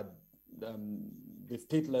at the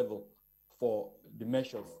state level for the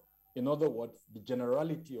measures. In other words, the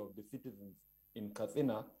generality of the citizens in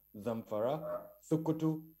Katsina, Zamfara,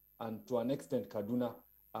 Sokoto, and to an extent Kaduna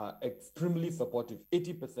are extremely supportive.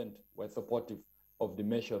 80% were supportive of the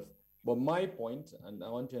measures. But my point, and I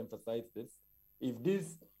want to emphasize this, if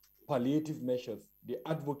these palliative measures, the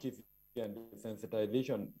advocacy and the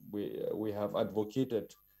sensitization we have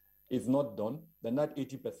advocated is not done, then that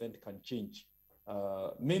 80% can change.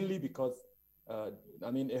 Mainly because,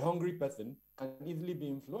 a hungry person can easily be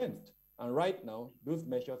influenced. And right now, those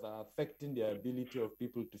measures are affecting the ability of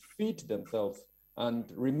people to feed themselves.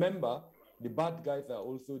 And remember, the bad guys are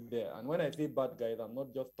also there. And when I say bad guys, I'm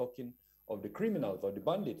not just talking of the criminals or the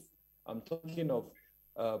bandits. I'm talking of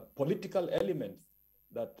political elements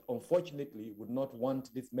that unfortunately would not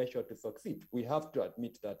want this measure to succeed. We have to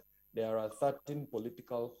admit that there are certain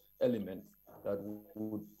political elements that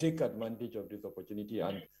would take advantage of this opportunity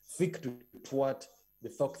and seek to thwart the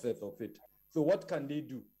success of it. So what can they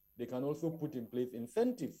do? They can also put in place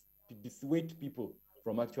incentives to dissuade people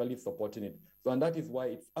from actually supporting it. So, and that is why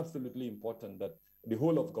it's absolutely important that the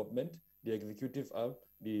whole of government, the executive arm,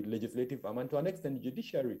 the legislative arm, and to an extent the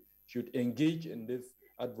judiciary should engage in this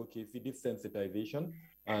advocacy, this sensitization,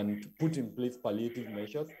 and put in place palliative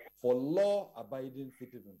measures for law-abiding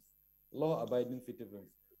citizens,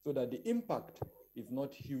 so that the impact is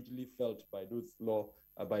not hugely felt by those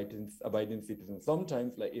law-abiding citizens.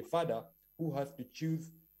 Sometimes, like a father who has to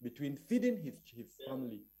choose between feeding his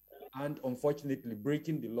family and unfortunately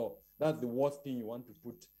breaking the law, that's the worst thing you want to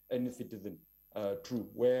put any citizen through,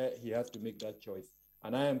 where he has to make that choice.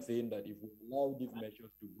 And I am saying that if we allow these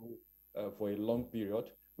measures to go for a long period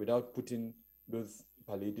without putting those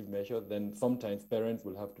palliative measures, then sometimes parents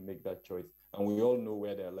will have to make that choice. And we all know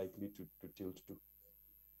where they're likely to tilt to.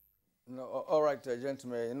 No, all right,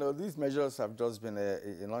 gentlemen. These measures have just been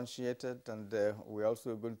enunciated, and we're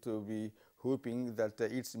also going to be hoping that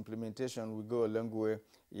its implementation will go a long way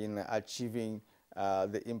in achieving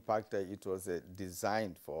the impact that it was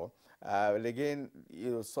designed for. And again,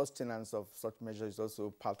 sustenance of such measures is also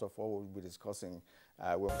part of what we'll be discussing.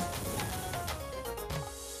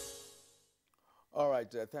 All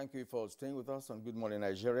right, thank you for staying with us on Good Morning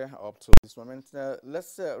Nigeria up to this moment.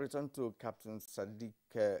 Let's return to Captain Sadiq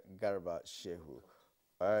Garba Shehu,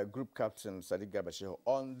 Group Captain Sadiq Garba Shehu,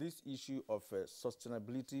 on this issue of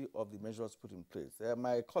sustainability of the measures put in place.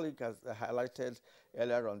 My colleague has highlighted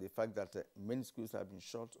earlier on the fact that many schools have been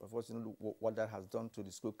shut. Of course, what that has done to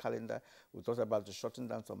the school calendar. We talked about the shutting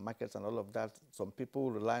down some markets and all of that. Some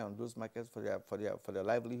people rely on those markets for their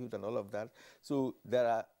livelihood and all of that. So there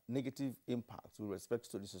are negative impacts with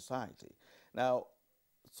respect to the society. Now,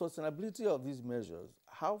 sustainability of these measures,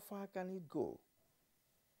 how far can it go?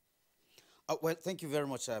 Well, thank you very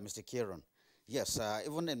much, Mr. Kieran. Yes,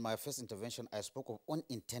 even in my first intervention, I spoke of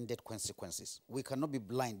unintended consequences. We cannot be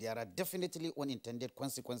blind. There are definitely unintended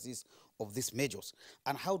consequences of these measures.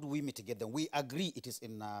 And how do we mitigate them? We agree it is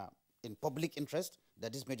in public interest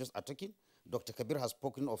that these measures are taken. Dr. Kabir has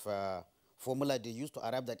spoken of formula they used to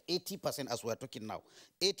arrive that 80%, as we are talking now,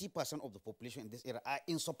 80% of the population in this area are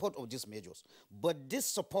in support of these measures. But this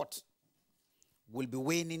support will be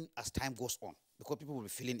waning as time goes on because people will be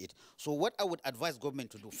feeling it. So what I would advise government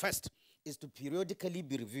to do first is to periodically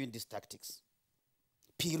be reviewing these tactics.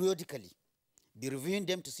 Periodically. Be reviewing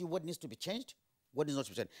them to see what needs to be changed, what needs not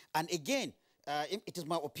to be changed. And again, it is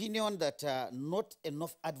my opinion that not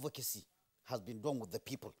enough advocacy has been done with the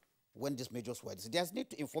people when these measures were decided. There's need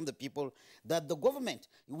to inform the people that the government,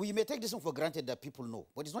 we may take this for granted that people know,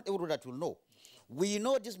 but it's not everyone that will know. We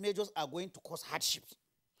know these measures are going to cause hardships,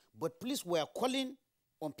 but please, we are calling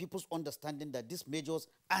on people's understanding that these measures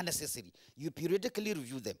are necessary. You periodically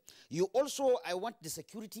review them. You also, I want the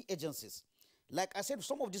security agencies. Like I said,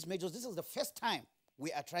 some of these measures, this is the first time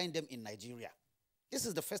we are trying them in Nigeria. This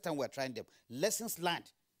is the first time we are trying them. Lessons learned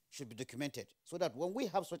should be documented so that when we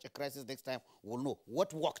have such a crisis next time, we'll know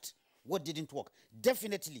what worked, what didn't work.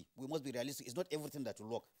 Definitely, we must be realistic. It's not everything that will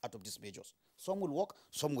work out of these measures. Some will work,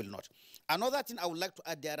 some will not. Another thing I would like to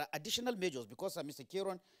add, there are additional measures because Mr.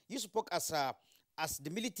 Kieron, you spoke as the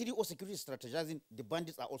military or security is strategizing, the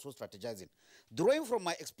bandits are also strategizing. Drawing from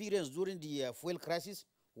my experience during the fuel crisis,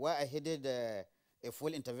 where I headed a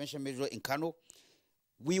fuel intervention measure in Kano,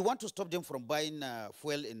 we want to stop them from buying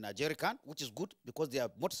fuel in jerrycan, which is good because they are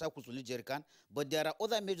motorcycles will need jerrycan, but there are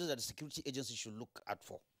other measures that the security agency should look out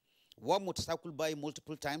for. One motorcycle buying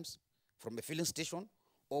multiple times from a filling station,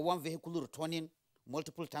 or one vehicle returning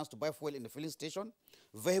multiple times to buy fuel in the filling station.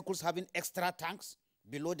 Vehicles having extra tanks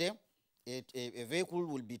below them. A vehicle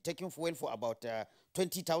will be taking fuel for about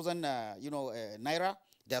 20,000 naira.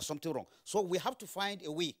 There's something wrong. So we have to find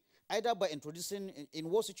a way, either by introducing, in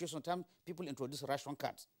war situation time, people introduce ration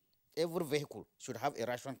cards. Every vehicle should have a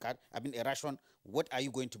ration card. I mean, a ration, what are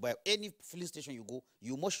you going to buy? Any filling station you go,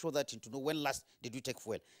 you must show that to know when last did you take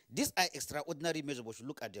fuel. These are extraordinary measures, we should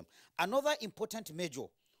look at them. Another important measure,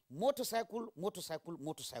 motorcycles.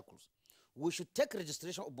 We should take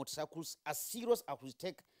registration of motorcycles as serious as we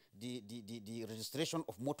take the registration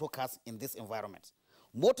of motor cars in this environment.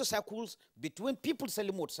 Motorcycles, between people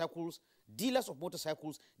selling motorcycles, dealers of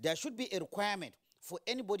motorcycles, there should be a requirement for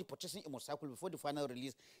anybody purchasing a motorcycle before the final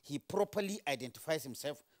release, he properly identifies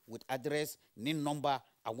himself with address, NIN number,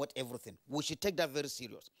 and what everything. We should take that very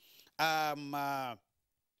serious. I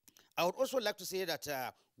would also like to say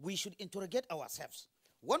that we should interrogate ourselves.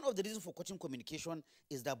 One of the reasons for cutting communication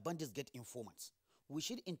is that bandits get informants. We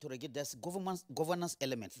should interrogate this governance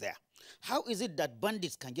element there. How is it that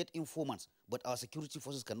bandits can get informants, but our security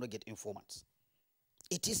forces cannot get informants?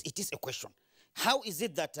 It is a question. How is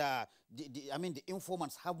it that the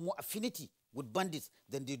informants have more affinity with bandits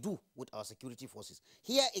than they do with our security forces?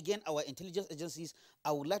 Here again, our intelligence agencies,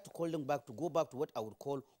 I would like to call them back to go back to what I would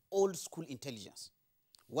call old school intelligence.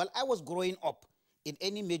 While I was growing up in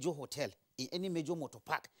any major hotel, in any major motor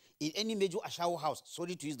park, in any major Ashawo house,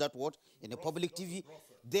 sorry to use that word, in a public TV,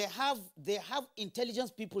 they have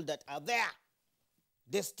intelligence people that are there.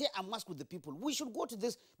 They stay and mask with the people. We should go to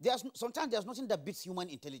this. Sometimes there's nothing that beats human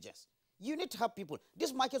intelligence. You need to have people.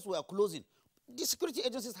 These markets were closing. The security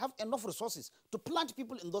agencies have enough resources to plant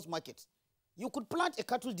people in those markets. You could plant a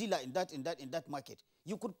cattle dealer in that market.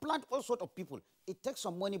 You could plant all sorts of people. It takes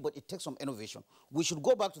some money, but it takes some innovation. We should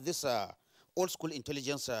go back to this old school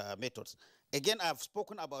intelligence methods. Again, I've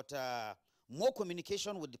spoken about more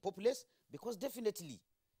communication with the populace because definitely,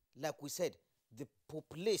 like we said, the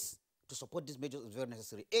populace to support these measures is very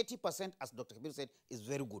necessary. 80%, as Dr. Kabir said, is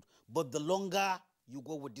very good. But the longer you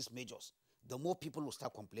go with these measures, the more people will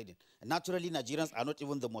start complaining. And naturally, Nigerians are not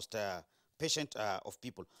even the most patient of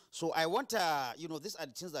people. So I want, these are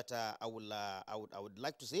the things that I would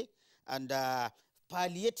like to say. And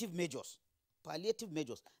palliative measures. Palliative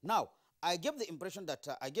measures. Now, I gave the impression that,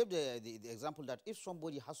 I gave the example that if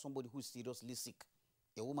somebody has somebody who is seriously sick,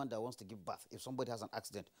 a woman that wants to give birth, if somebody has an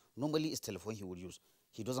accident, normally it's telephone he will use.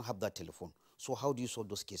 He doesn't have that telephone. So how do you solve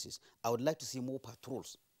those cases? I would like to see more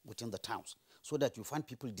patrols within the towns so that you find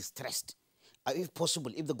people distressed. If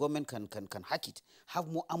possible, if the government can hack it, have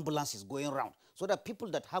more ambulances going around so that people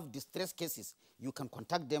that have distress cases, you can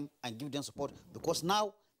contact them and give them support because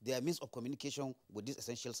now their means of communication with these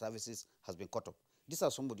essential services has been cut off. These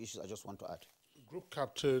are some of the issues I just want to add. Group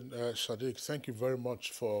Captain Sadiq, thank you very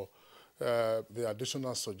much for the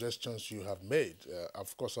additional suggestions you have made,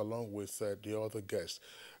 of course, along with the other guests.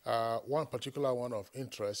 One particular one of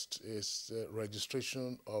interest is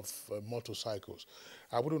registration of motorcycles.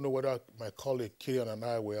 I wouldn't know whether my colleague Kirian and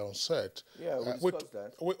I were on set. Yeah, we discussed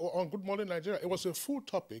that. On Good Morning Nigeria. It was a full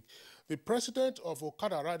topic. The president of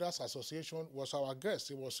Okada Riders Association was our guest.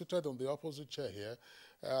 He was seated on the opposite chair here.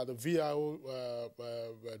 The VIO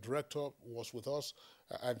director was with us,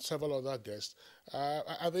 and several other guests.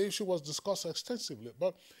 And the issue was discussed extensively.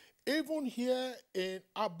 But even here in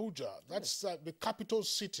Abuja, that's the capital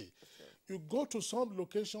city, you go to some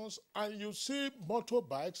locations and you see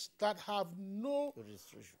motorbikes that have no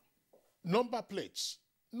number plates.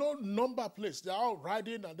 No number plates. They're all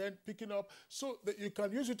riding and then picking up. So that you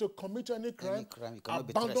can use it to commit any crime,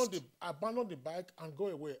 abandon the bike and go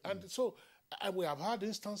away. And so we have had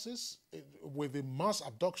instances with the mass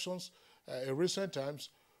abductions in recent times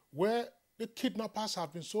where the kidnappers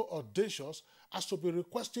have been so audacious as to be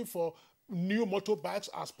requesting for new motorbikes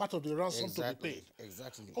as part of the ransom to be paid.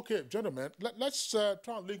 Exactly. Okay, gentlemen, let's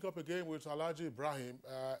try and link up again with Alhaji Ibrahim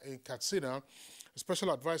in Katsina,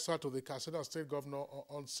 Special Advisor to the Katsina State Governor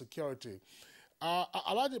on Security.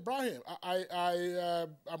 Alhaji Ibrahim,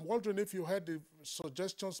 I'm wondering if you heard the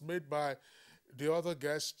suggestions made by the other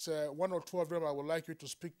guests. One or two of them I would like you to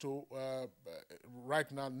speak to right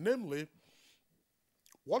now. Namely,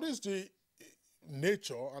 what is the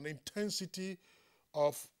nature and intensity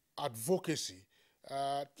of advocacy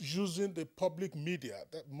using the public media,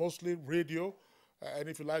 that mostly radio, and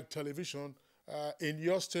if you like television, in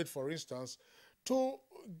your state, for instance, to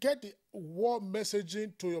get the war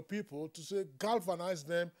messaging to your people, to say galvanize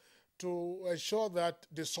them, to ensure that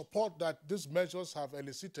the support that these measures have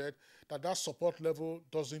elicited, that support level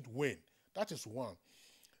doesn't wane? That is one.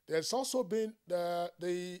 There's also been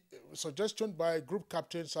the suggestion by Group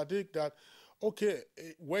Captain Sadiq that, okay,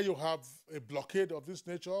 where you have a blockade of this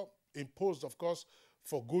nature, imposed, of course,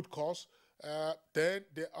 for good cause, then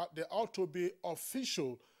there ought to be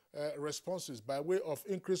official responses by way of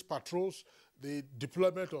increased patrols, the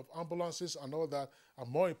deployment of ambulances and all that, and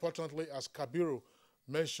more importantly, as Kabiru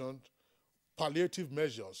mentioned, palliative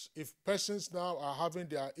measures. If persons now are having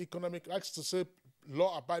their economic, that's to say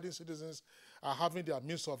law-abiding citizens are having their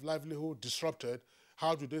means of livelihood disrupted,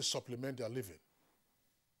 how do they supplement their living?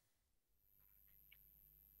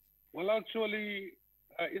 Well, actually,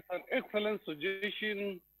 it's an excellent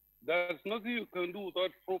suggestion. There's nothing you can do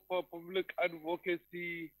without proper public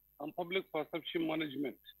advocacy and public perception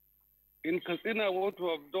management. In Katsina, what we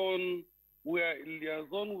have done, we are in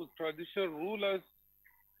liaison with traditional rulers,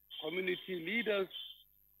 community leaders,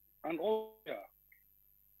 and all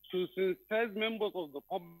to sensitize members of the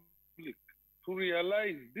public to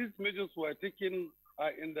realize these measures we are taking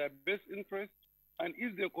are in their best interest, and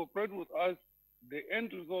if they cooperate with us, the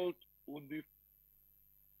end result would be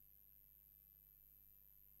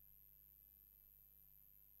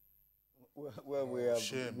well, we are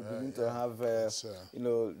beginning to have, you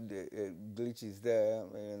know, the glitches there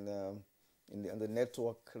in the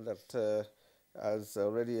network that has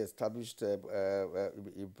already established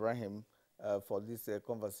Ibrahim for this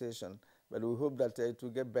conversation. But we hope that it will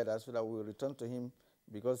get better so that we'll return to him,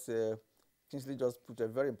 because Kingsley just put a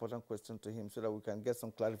very important question to him so that we can get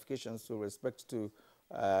some clarifications with respect to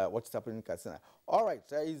what's happening in Katsina. All right,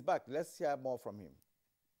 he's back. Let's hear more from him.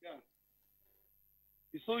 Yeah.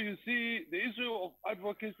 So you see, the issue of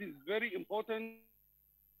advocacy is very important.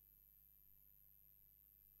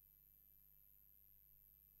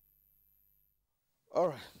 All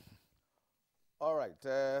right. All right.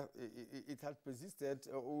 It had persisted.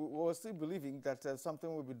 We were still believing that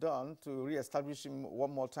something will be done to re-establish him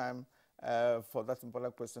one more time for that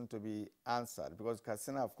important question to be answered, because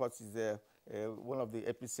Katsina, of course, is one of the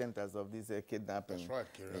epicenters of this kidnapping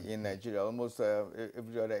in Nigeria. Almost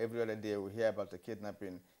every other day we hear about the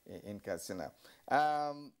kidnapping in Katsina.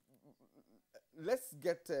 Let's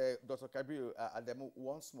get Dr. Kabiru Adamu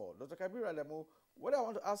once more. Dr. Kabiru Adamu, what I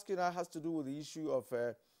want to ask you now has to do with the issue of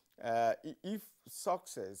if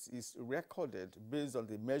success is recorded based on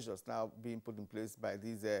the measures now being put in place by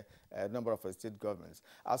these number of state governments.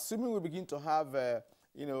 Assuming we begin to have,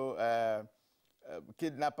 you know,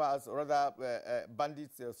 kidnappers or rather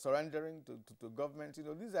bandits surrendering to government, you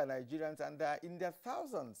know, these are Nigerians and they are in their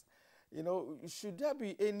thousands. You know, should there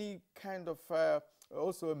be any kind of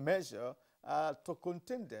also a measure to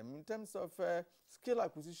contain them in terms of skill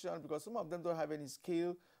acquisition, because some of them don't have any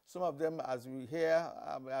skill. Some of them, as we hear,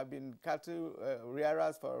 have been cattle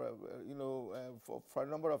rearers for, you know, for a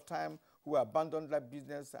number of time, who abandoned that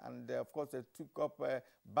business, and of course they took up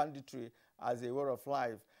banditry as a way of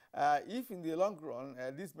life. If in the long run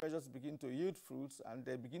these measures begin to yield fruits and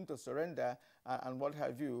they begin to surrender and what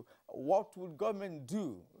have you, what would government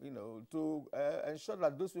do, you know, to ensure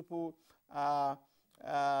that those people are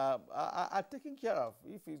taken care of?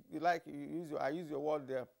 If you like, I use your word,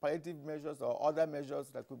 the palliative measures or other measures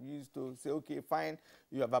that could be used to say, okay, fine,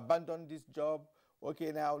 you have abandoned this job.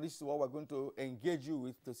 Okay, now this is what we're going to engage you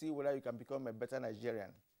with to see whether you can become a better Nigerian.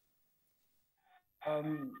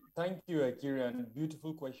 Thank you, Kieran.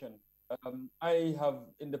 Beautiful question. I have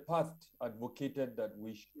in the past advocated that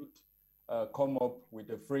we should come up with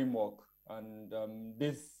a framework, and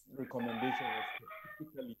this recommendation was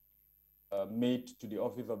specifically made to the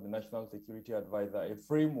Office of the National Security Advisor, a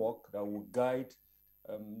framework that will guide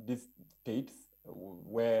these states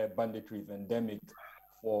where banditry is endemic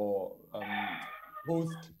for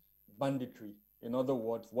host banditry. In other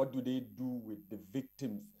words, what do they do with the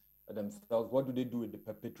victims themselves? What do they do with the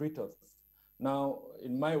perpetrators? Now,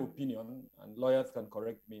 in my opinion, and lawyers can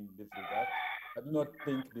correct me in this regard, I do not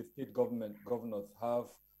think the state governors have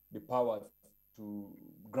the powers to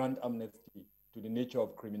grant amnesty to the nature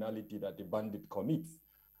of criminality that the bandit commits.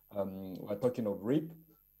 We're talking of rape.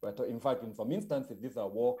 In fact, in some instances, these are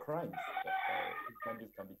war crimes.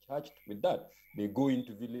 Bandits can be charged with that. They go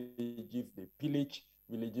into villages, they pillage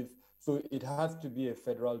villages. So it has to be a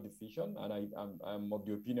federal decision, and I'm of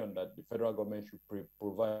the opinion that the federal government should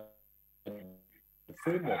provide the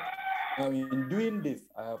framework. Now, in doing this,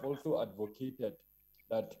 I have also advocated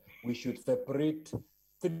that we should separate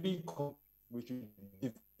we should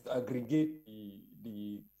disaggregate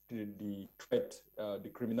the threat, the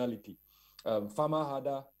criminality. Farmer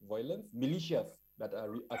herder violence, militias that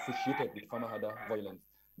are associated with farmer herder violence,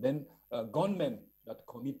 then gunmen that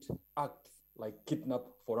commit acts like kidnap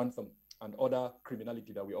for ransom and other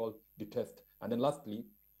criminality that we all detest. And then lastly,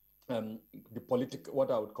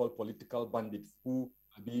 what I would call political bandits who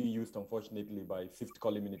are being used, unfortunately, by fifth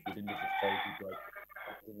column within the society to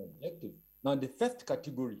achieve objectives. Now, the first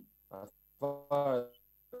category, as far as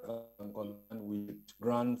I'm concerned, we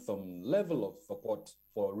grant some level of support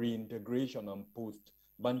for reintegration and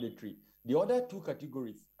post-banditry. The other two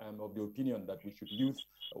categories, I'm of the opinion that we should use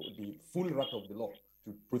the full wrath of the law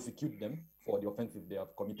to prosecute them for the offenses they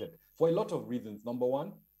have committed, for a lot of reasons. Number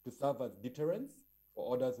one, to serve as deterrence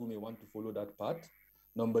for others who may want to follow that path.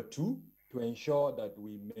 Number two, to ensure that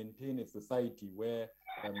we maintain a society where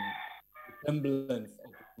the semblance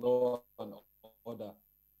of law and order,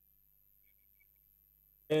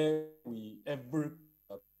 we ever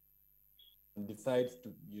decides to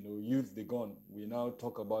use the gun, we now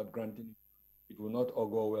talk about granting, it will not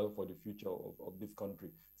augur well for the future of this country.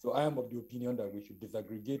 So I am of the opinion that we should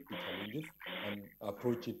disaggregate the challenges and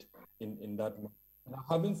approach it in that way. Now,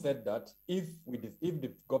 having said that, if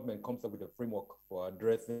the government comes up with a framework for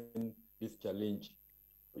addressing this challenge,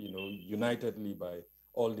 unitedly by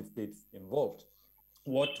all the states involved,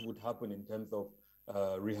 what would happen in terms of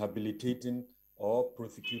rehabilitating or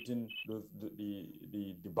prosecuting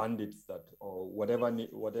the bandits that, or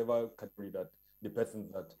whatever category that the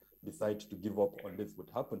persons that decide to give up on this would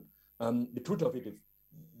happen. The truth of it is,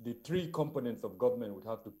 the three components of government would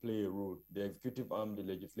have to play a role: the executive arm, the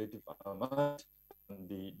legislative arm, and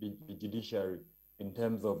the judiciary, in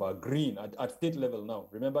terms of agreeing at state level. Now,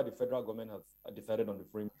 remember, the federal government has decided on the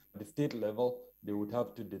framework. At the state level, they would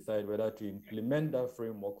have to decide whether to implement that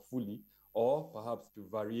framework fully or perhaps to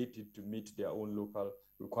variate it to meet their own local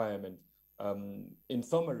requirements. In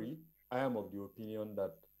summary, I am of the opinion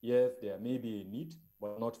that yes, there may be a need,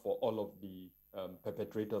 but not for all of the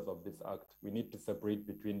perpetrators of this act. We need to separate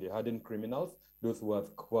between the hardened criminals, those who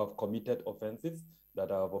have committed offenses that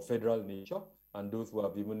are of a federal nature, and those who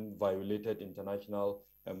have even violated international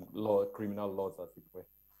criminal laws, as it were.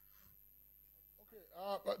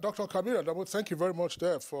 Dr. Kabir Adamu, thank you very much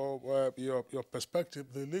there for your perspective.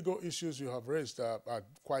 The legal issues you have raised are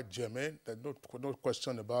quite germane. There's no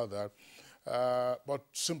question about that. But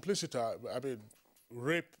simplicity, I mean,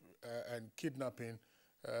 rape and kidnapping,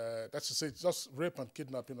 that's to say, just rape and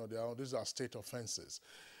kidnapping on their own, these are state offenses.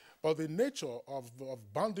 But the nature of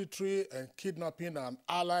banditry and kidnapping and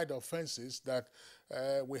allied offenses that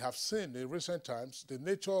we have seen in recent times, the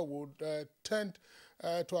nature would tend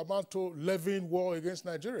to amount to levying war against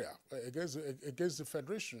Nigeria, against the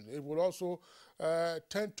Federation. It would also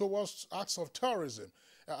tend towards acts of terrorism.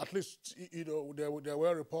 At least, there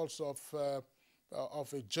were reports of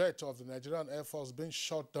a jet of the Nigerian Air Force being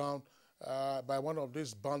shot down by one of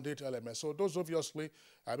these bandit elements. So those, obviously,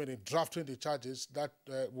 I mean, in drafting the charges, that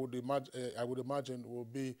I would imagine will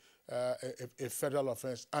be a federal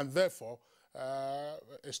offense, and therefore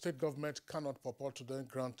a state government cannot purport to then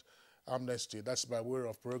grant amnesty. That's by way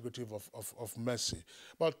of prerogative of mercy.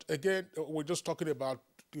 But again, we're just talking about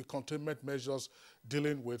the containment measures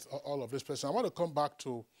dealing with all of this person. I want to come back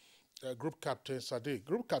to Group Captain Sadiq.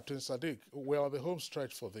 Group Captain Sadiq, we're on the home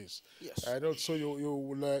stretch for this. Yes. I know. So you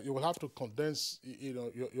will have to condense,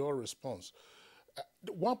 your response.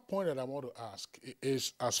 One point that I want to ask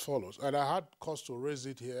is as follows, and I had cause to raise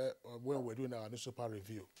it here when we're doing our newspaper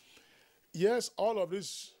review. Yes, all of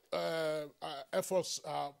these efforts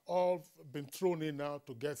have all been thrown in now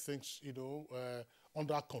to get things,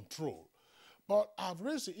 under control. But I've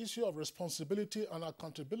raised the issue of responsibility and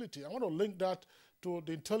accountability. I want to link that to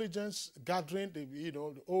the intelligence gathering,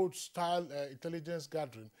 the old style intelligence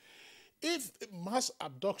gathering. If mass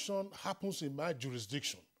abduction happens in my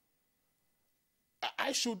jurisdiction,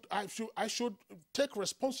 I should take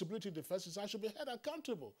responsibility in the first instance. I should be held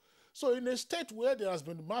accountable. So in a state where there has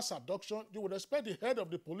been mass abduction, you would expect the head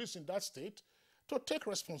of the police in that state to take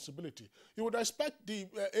responsibility. You would expect the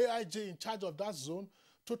AIG in charge of that zone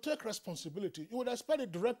to take responsibility. You would expect the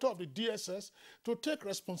director of the DSS to take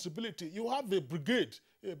responsibility. You have a brigade,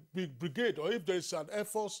 or if there is an Air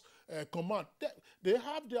Force command, they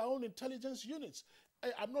have their own intelligence units.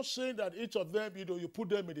 I'm not saying that each of them, you put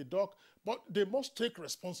them in the dock, but they must take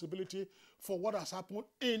responsibility for what has happened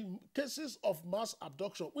in cases of mass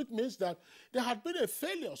abduction, which means that there had been a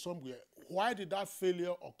failure somewhere. Why did that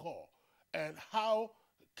failure occur? And how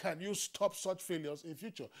can you stop such failures in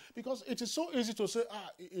future? Because it is so easy to say,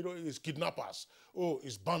 it's kidnappers,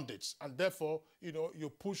 it's bandits, and therefore, you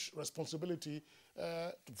push responsibility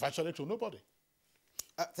virtually to nobody.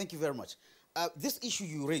 Thank you very much. This issue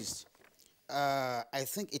you raised, I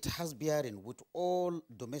think it has bearing with all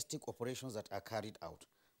domestic operations that are carried out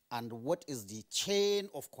and what is the chain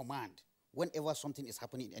of command whenever something is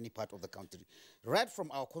happening in any part of the country. Right from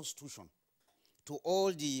our constitution to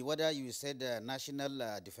all the, whether you said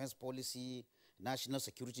national defense policy, national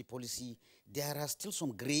security policy, there are still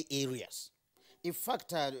some gray areas. In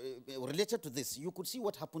fact, related to this, you could see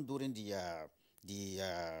what happened during the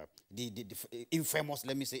infamous,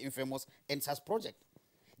 let me say infamous, NSAS project.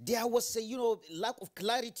 There was a lack of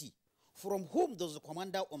clarity from whom does the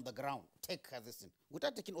commander on the ground take this thing.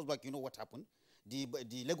 Without taking us back, what happened? The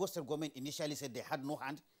Lagos State government initially said they had no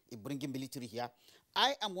hand in bringing military here.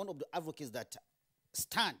 I am one of the advocates that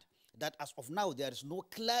stand that as of now there is no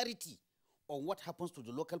clarity on what happens to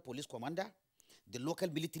the local police commander, the local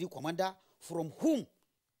military commander, from whom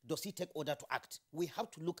does he take order to act. We have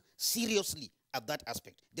to look seriously at that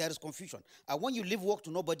aspect. There is confusion. And when you leave work to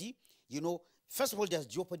nobody, first of all, there's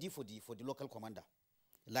jeopardy for the local commander.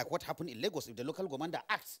 Like what happened in Lagos, if the local commander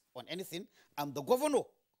acts on anything, and the governor,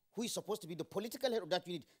 who is supposed to be the political head of that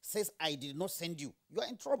unit, says, I did not send you, you are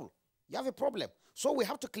in trouble. You have a problem. So we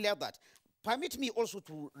have to clear that. Permit me also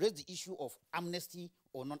to raise the issue of amnesty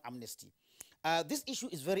or non-amnesty. This issue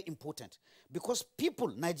is very important because people,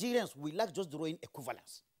 Nigerians, we like just drawing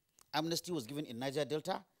equivalence. Amnesty was given in Niger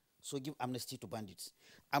Delta, so give amnesty to bandits.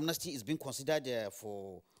 Amnesty is being considered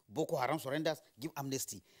for Boko Haram surrenders, give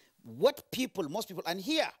amnesty. What people, most people, and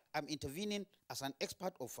here I'm intervening as an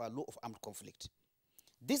expert of law of armed conflict.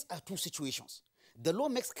 These are two situations. The law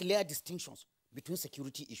makes clear distinctions between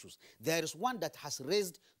security issues. There is one that has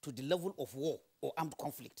raised to the level of war or armed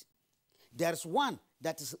conflict. There is one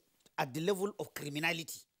that is at the level of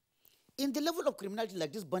criminality. In the level of criminality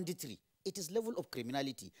like this banditry, it is level of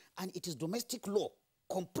criminality, and it is domestic law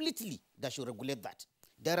completely that should regulate that.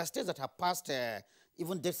 There are states that have passed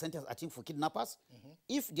even death sentence, I think, for kidnappers.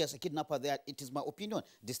 If there's a kidnapper there, it is my opinion,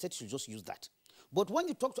 the state should just use that. But when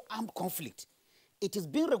you talk to armed conflict, it is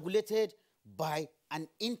being regulated by an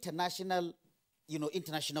international,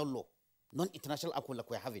 international law, non-international accord like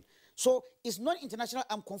we're having. So it's non-international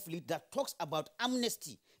armed conflict that talks about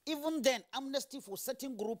amnesty. Even then, amnesty for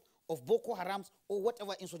certain group of Boko Harams or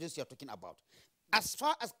whatever insurgency you're talking about. As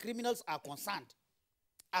far as criminals are concerned,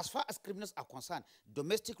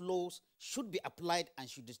 domestic laws should be applied and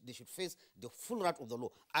they should face the full wrath of the law.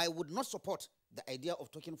 I would not support the idea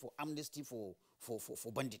of talking for amnesty for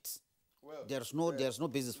bandits. Well, there's no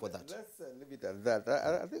basis for that. Let's leave it at that.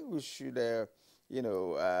 I think we should,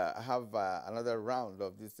 have another round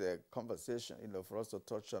of this conversation, for us to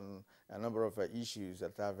touch on a number of issues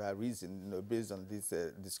that have arisen, based on this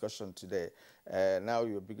discussion today. Now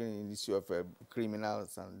you're beginning the issue of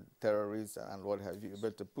criminals and terrorists and what have you.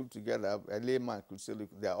 But to put together, a layman could say, look,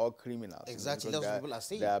 they're all criminals. Exactly, that's what people are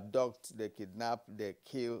saying. They abduct, they kidnap, they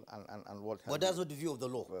kill, and what have you. But that's not the view of the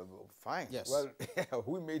law. Well, fine. Yes. Well,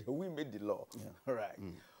 we made the law. Yeah. All right.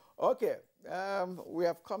 Okay, we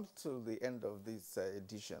have come to the end of this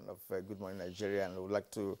edition of Good Morning Nigeria, and I would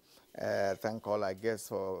like to thank all our guests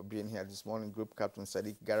for being here this morning. Group Captain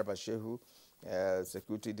Sadiq Garba Shehu,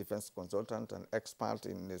 Security Defense Consultant and expert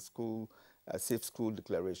in the Safe School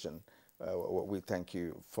Declaration. We thank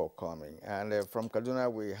you for coming. And from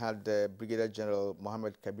Kaduna, we had Brigadier General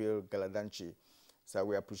Mohammed Kabir Galadanchi. So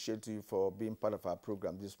we appreciate you for being part of our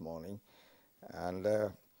program this morning.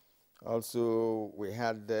 And also, we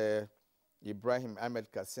had Ibrahim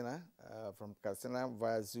Ahmed Katsina from Katsina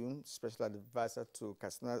via Zoom, Special Advisor to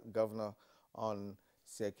Katsina Governor on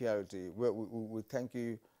security. We thank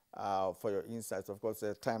you for your insights. Of course,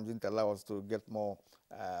 time didn't allow us to get more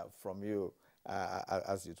from you,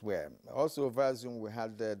 as it were. Also, via Zoom, we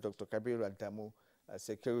had Dr. Kabiru Adamu,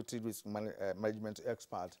 security risk management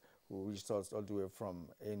expert, who reached us all the way from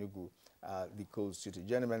Enugu, the coast city.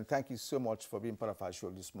 Gentlemen, thank you so much for being part of our show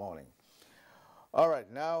this morning. All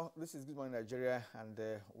right, now this is Good Morning Nigeria, and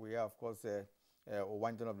we are, of course,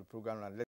 winding up the program. And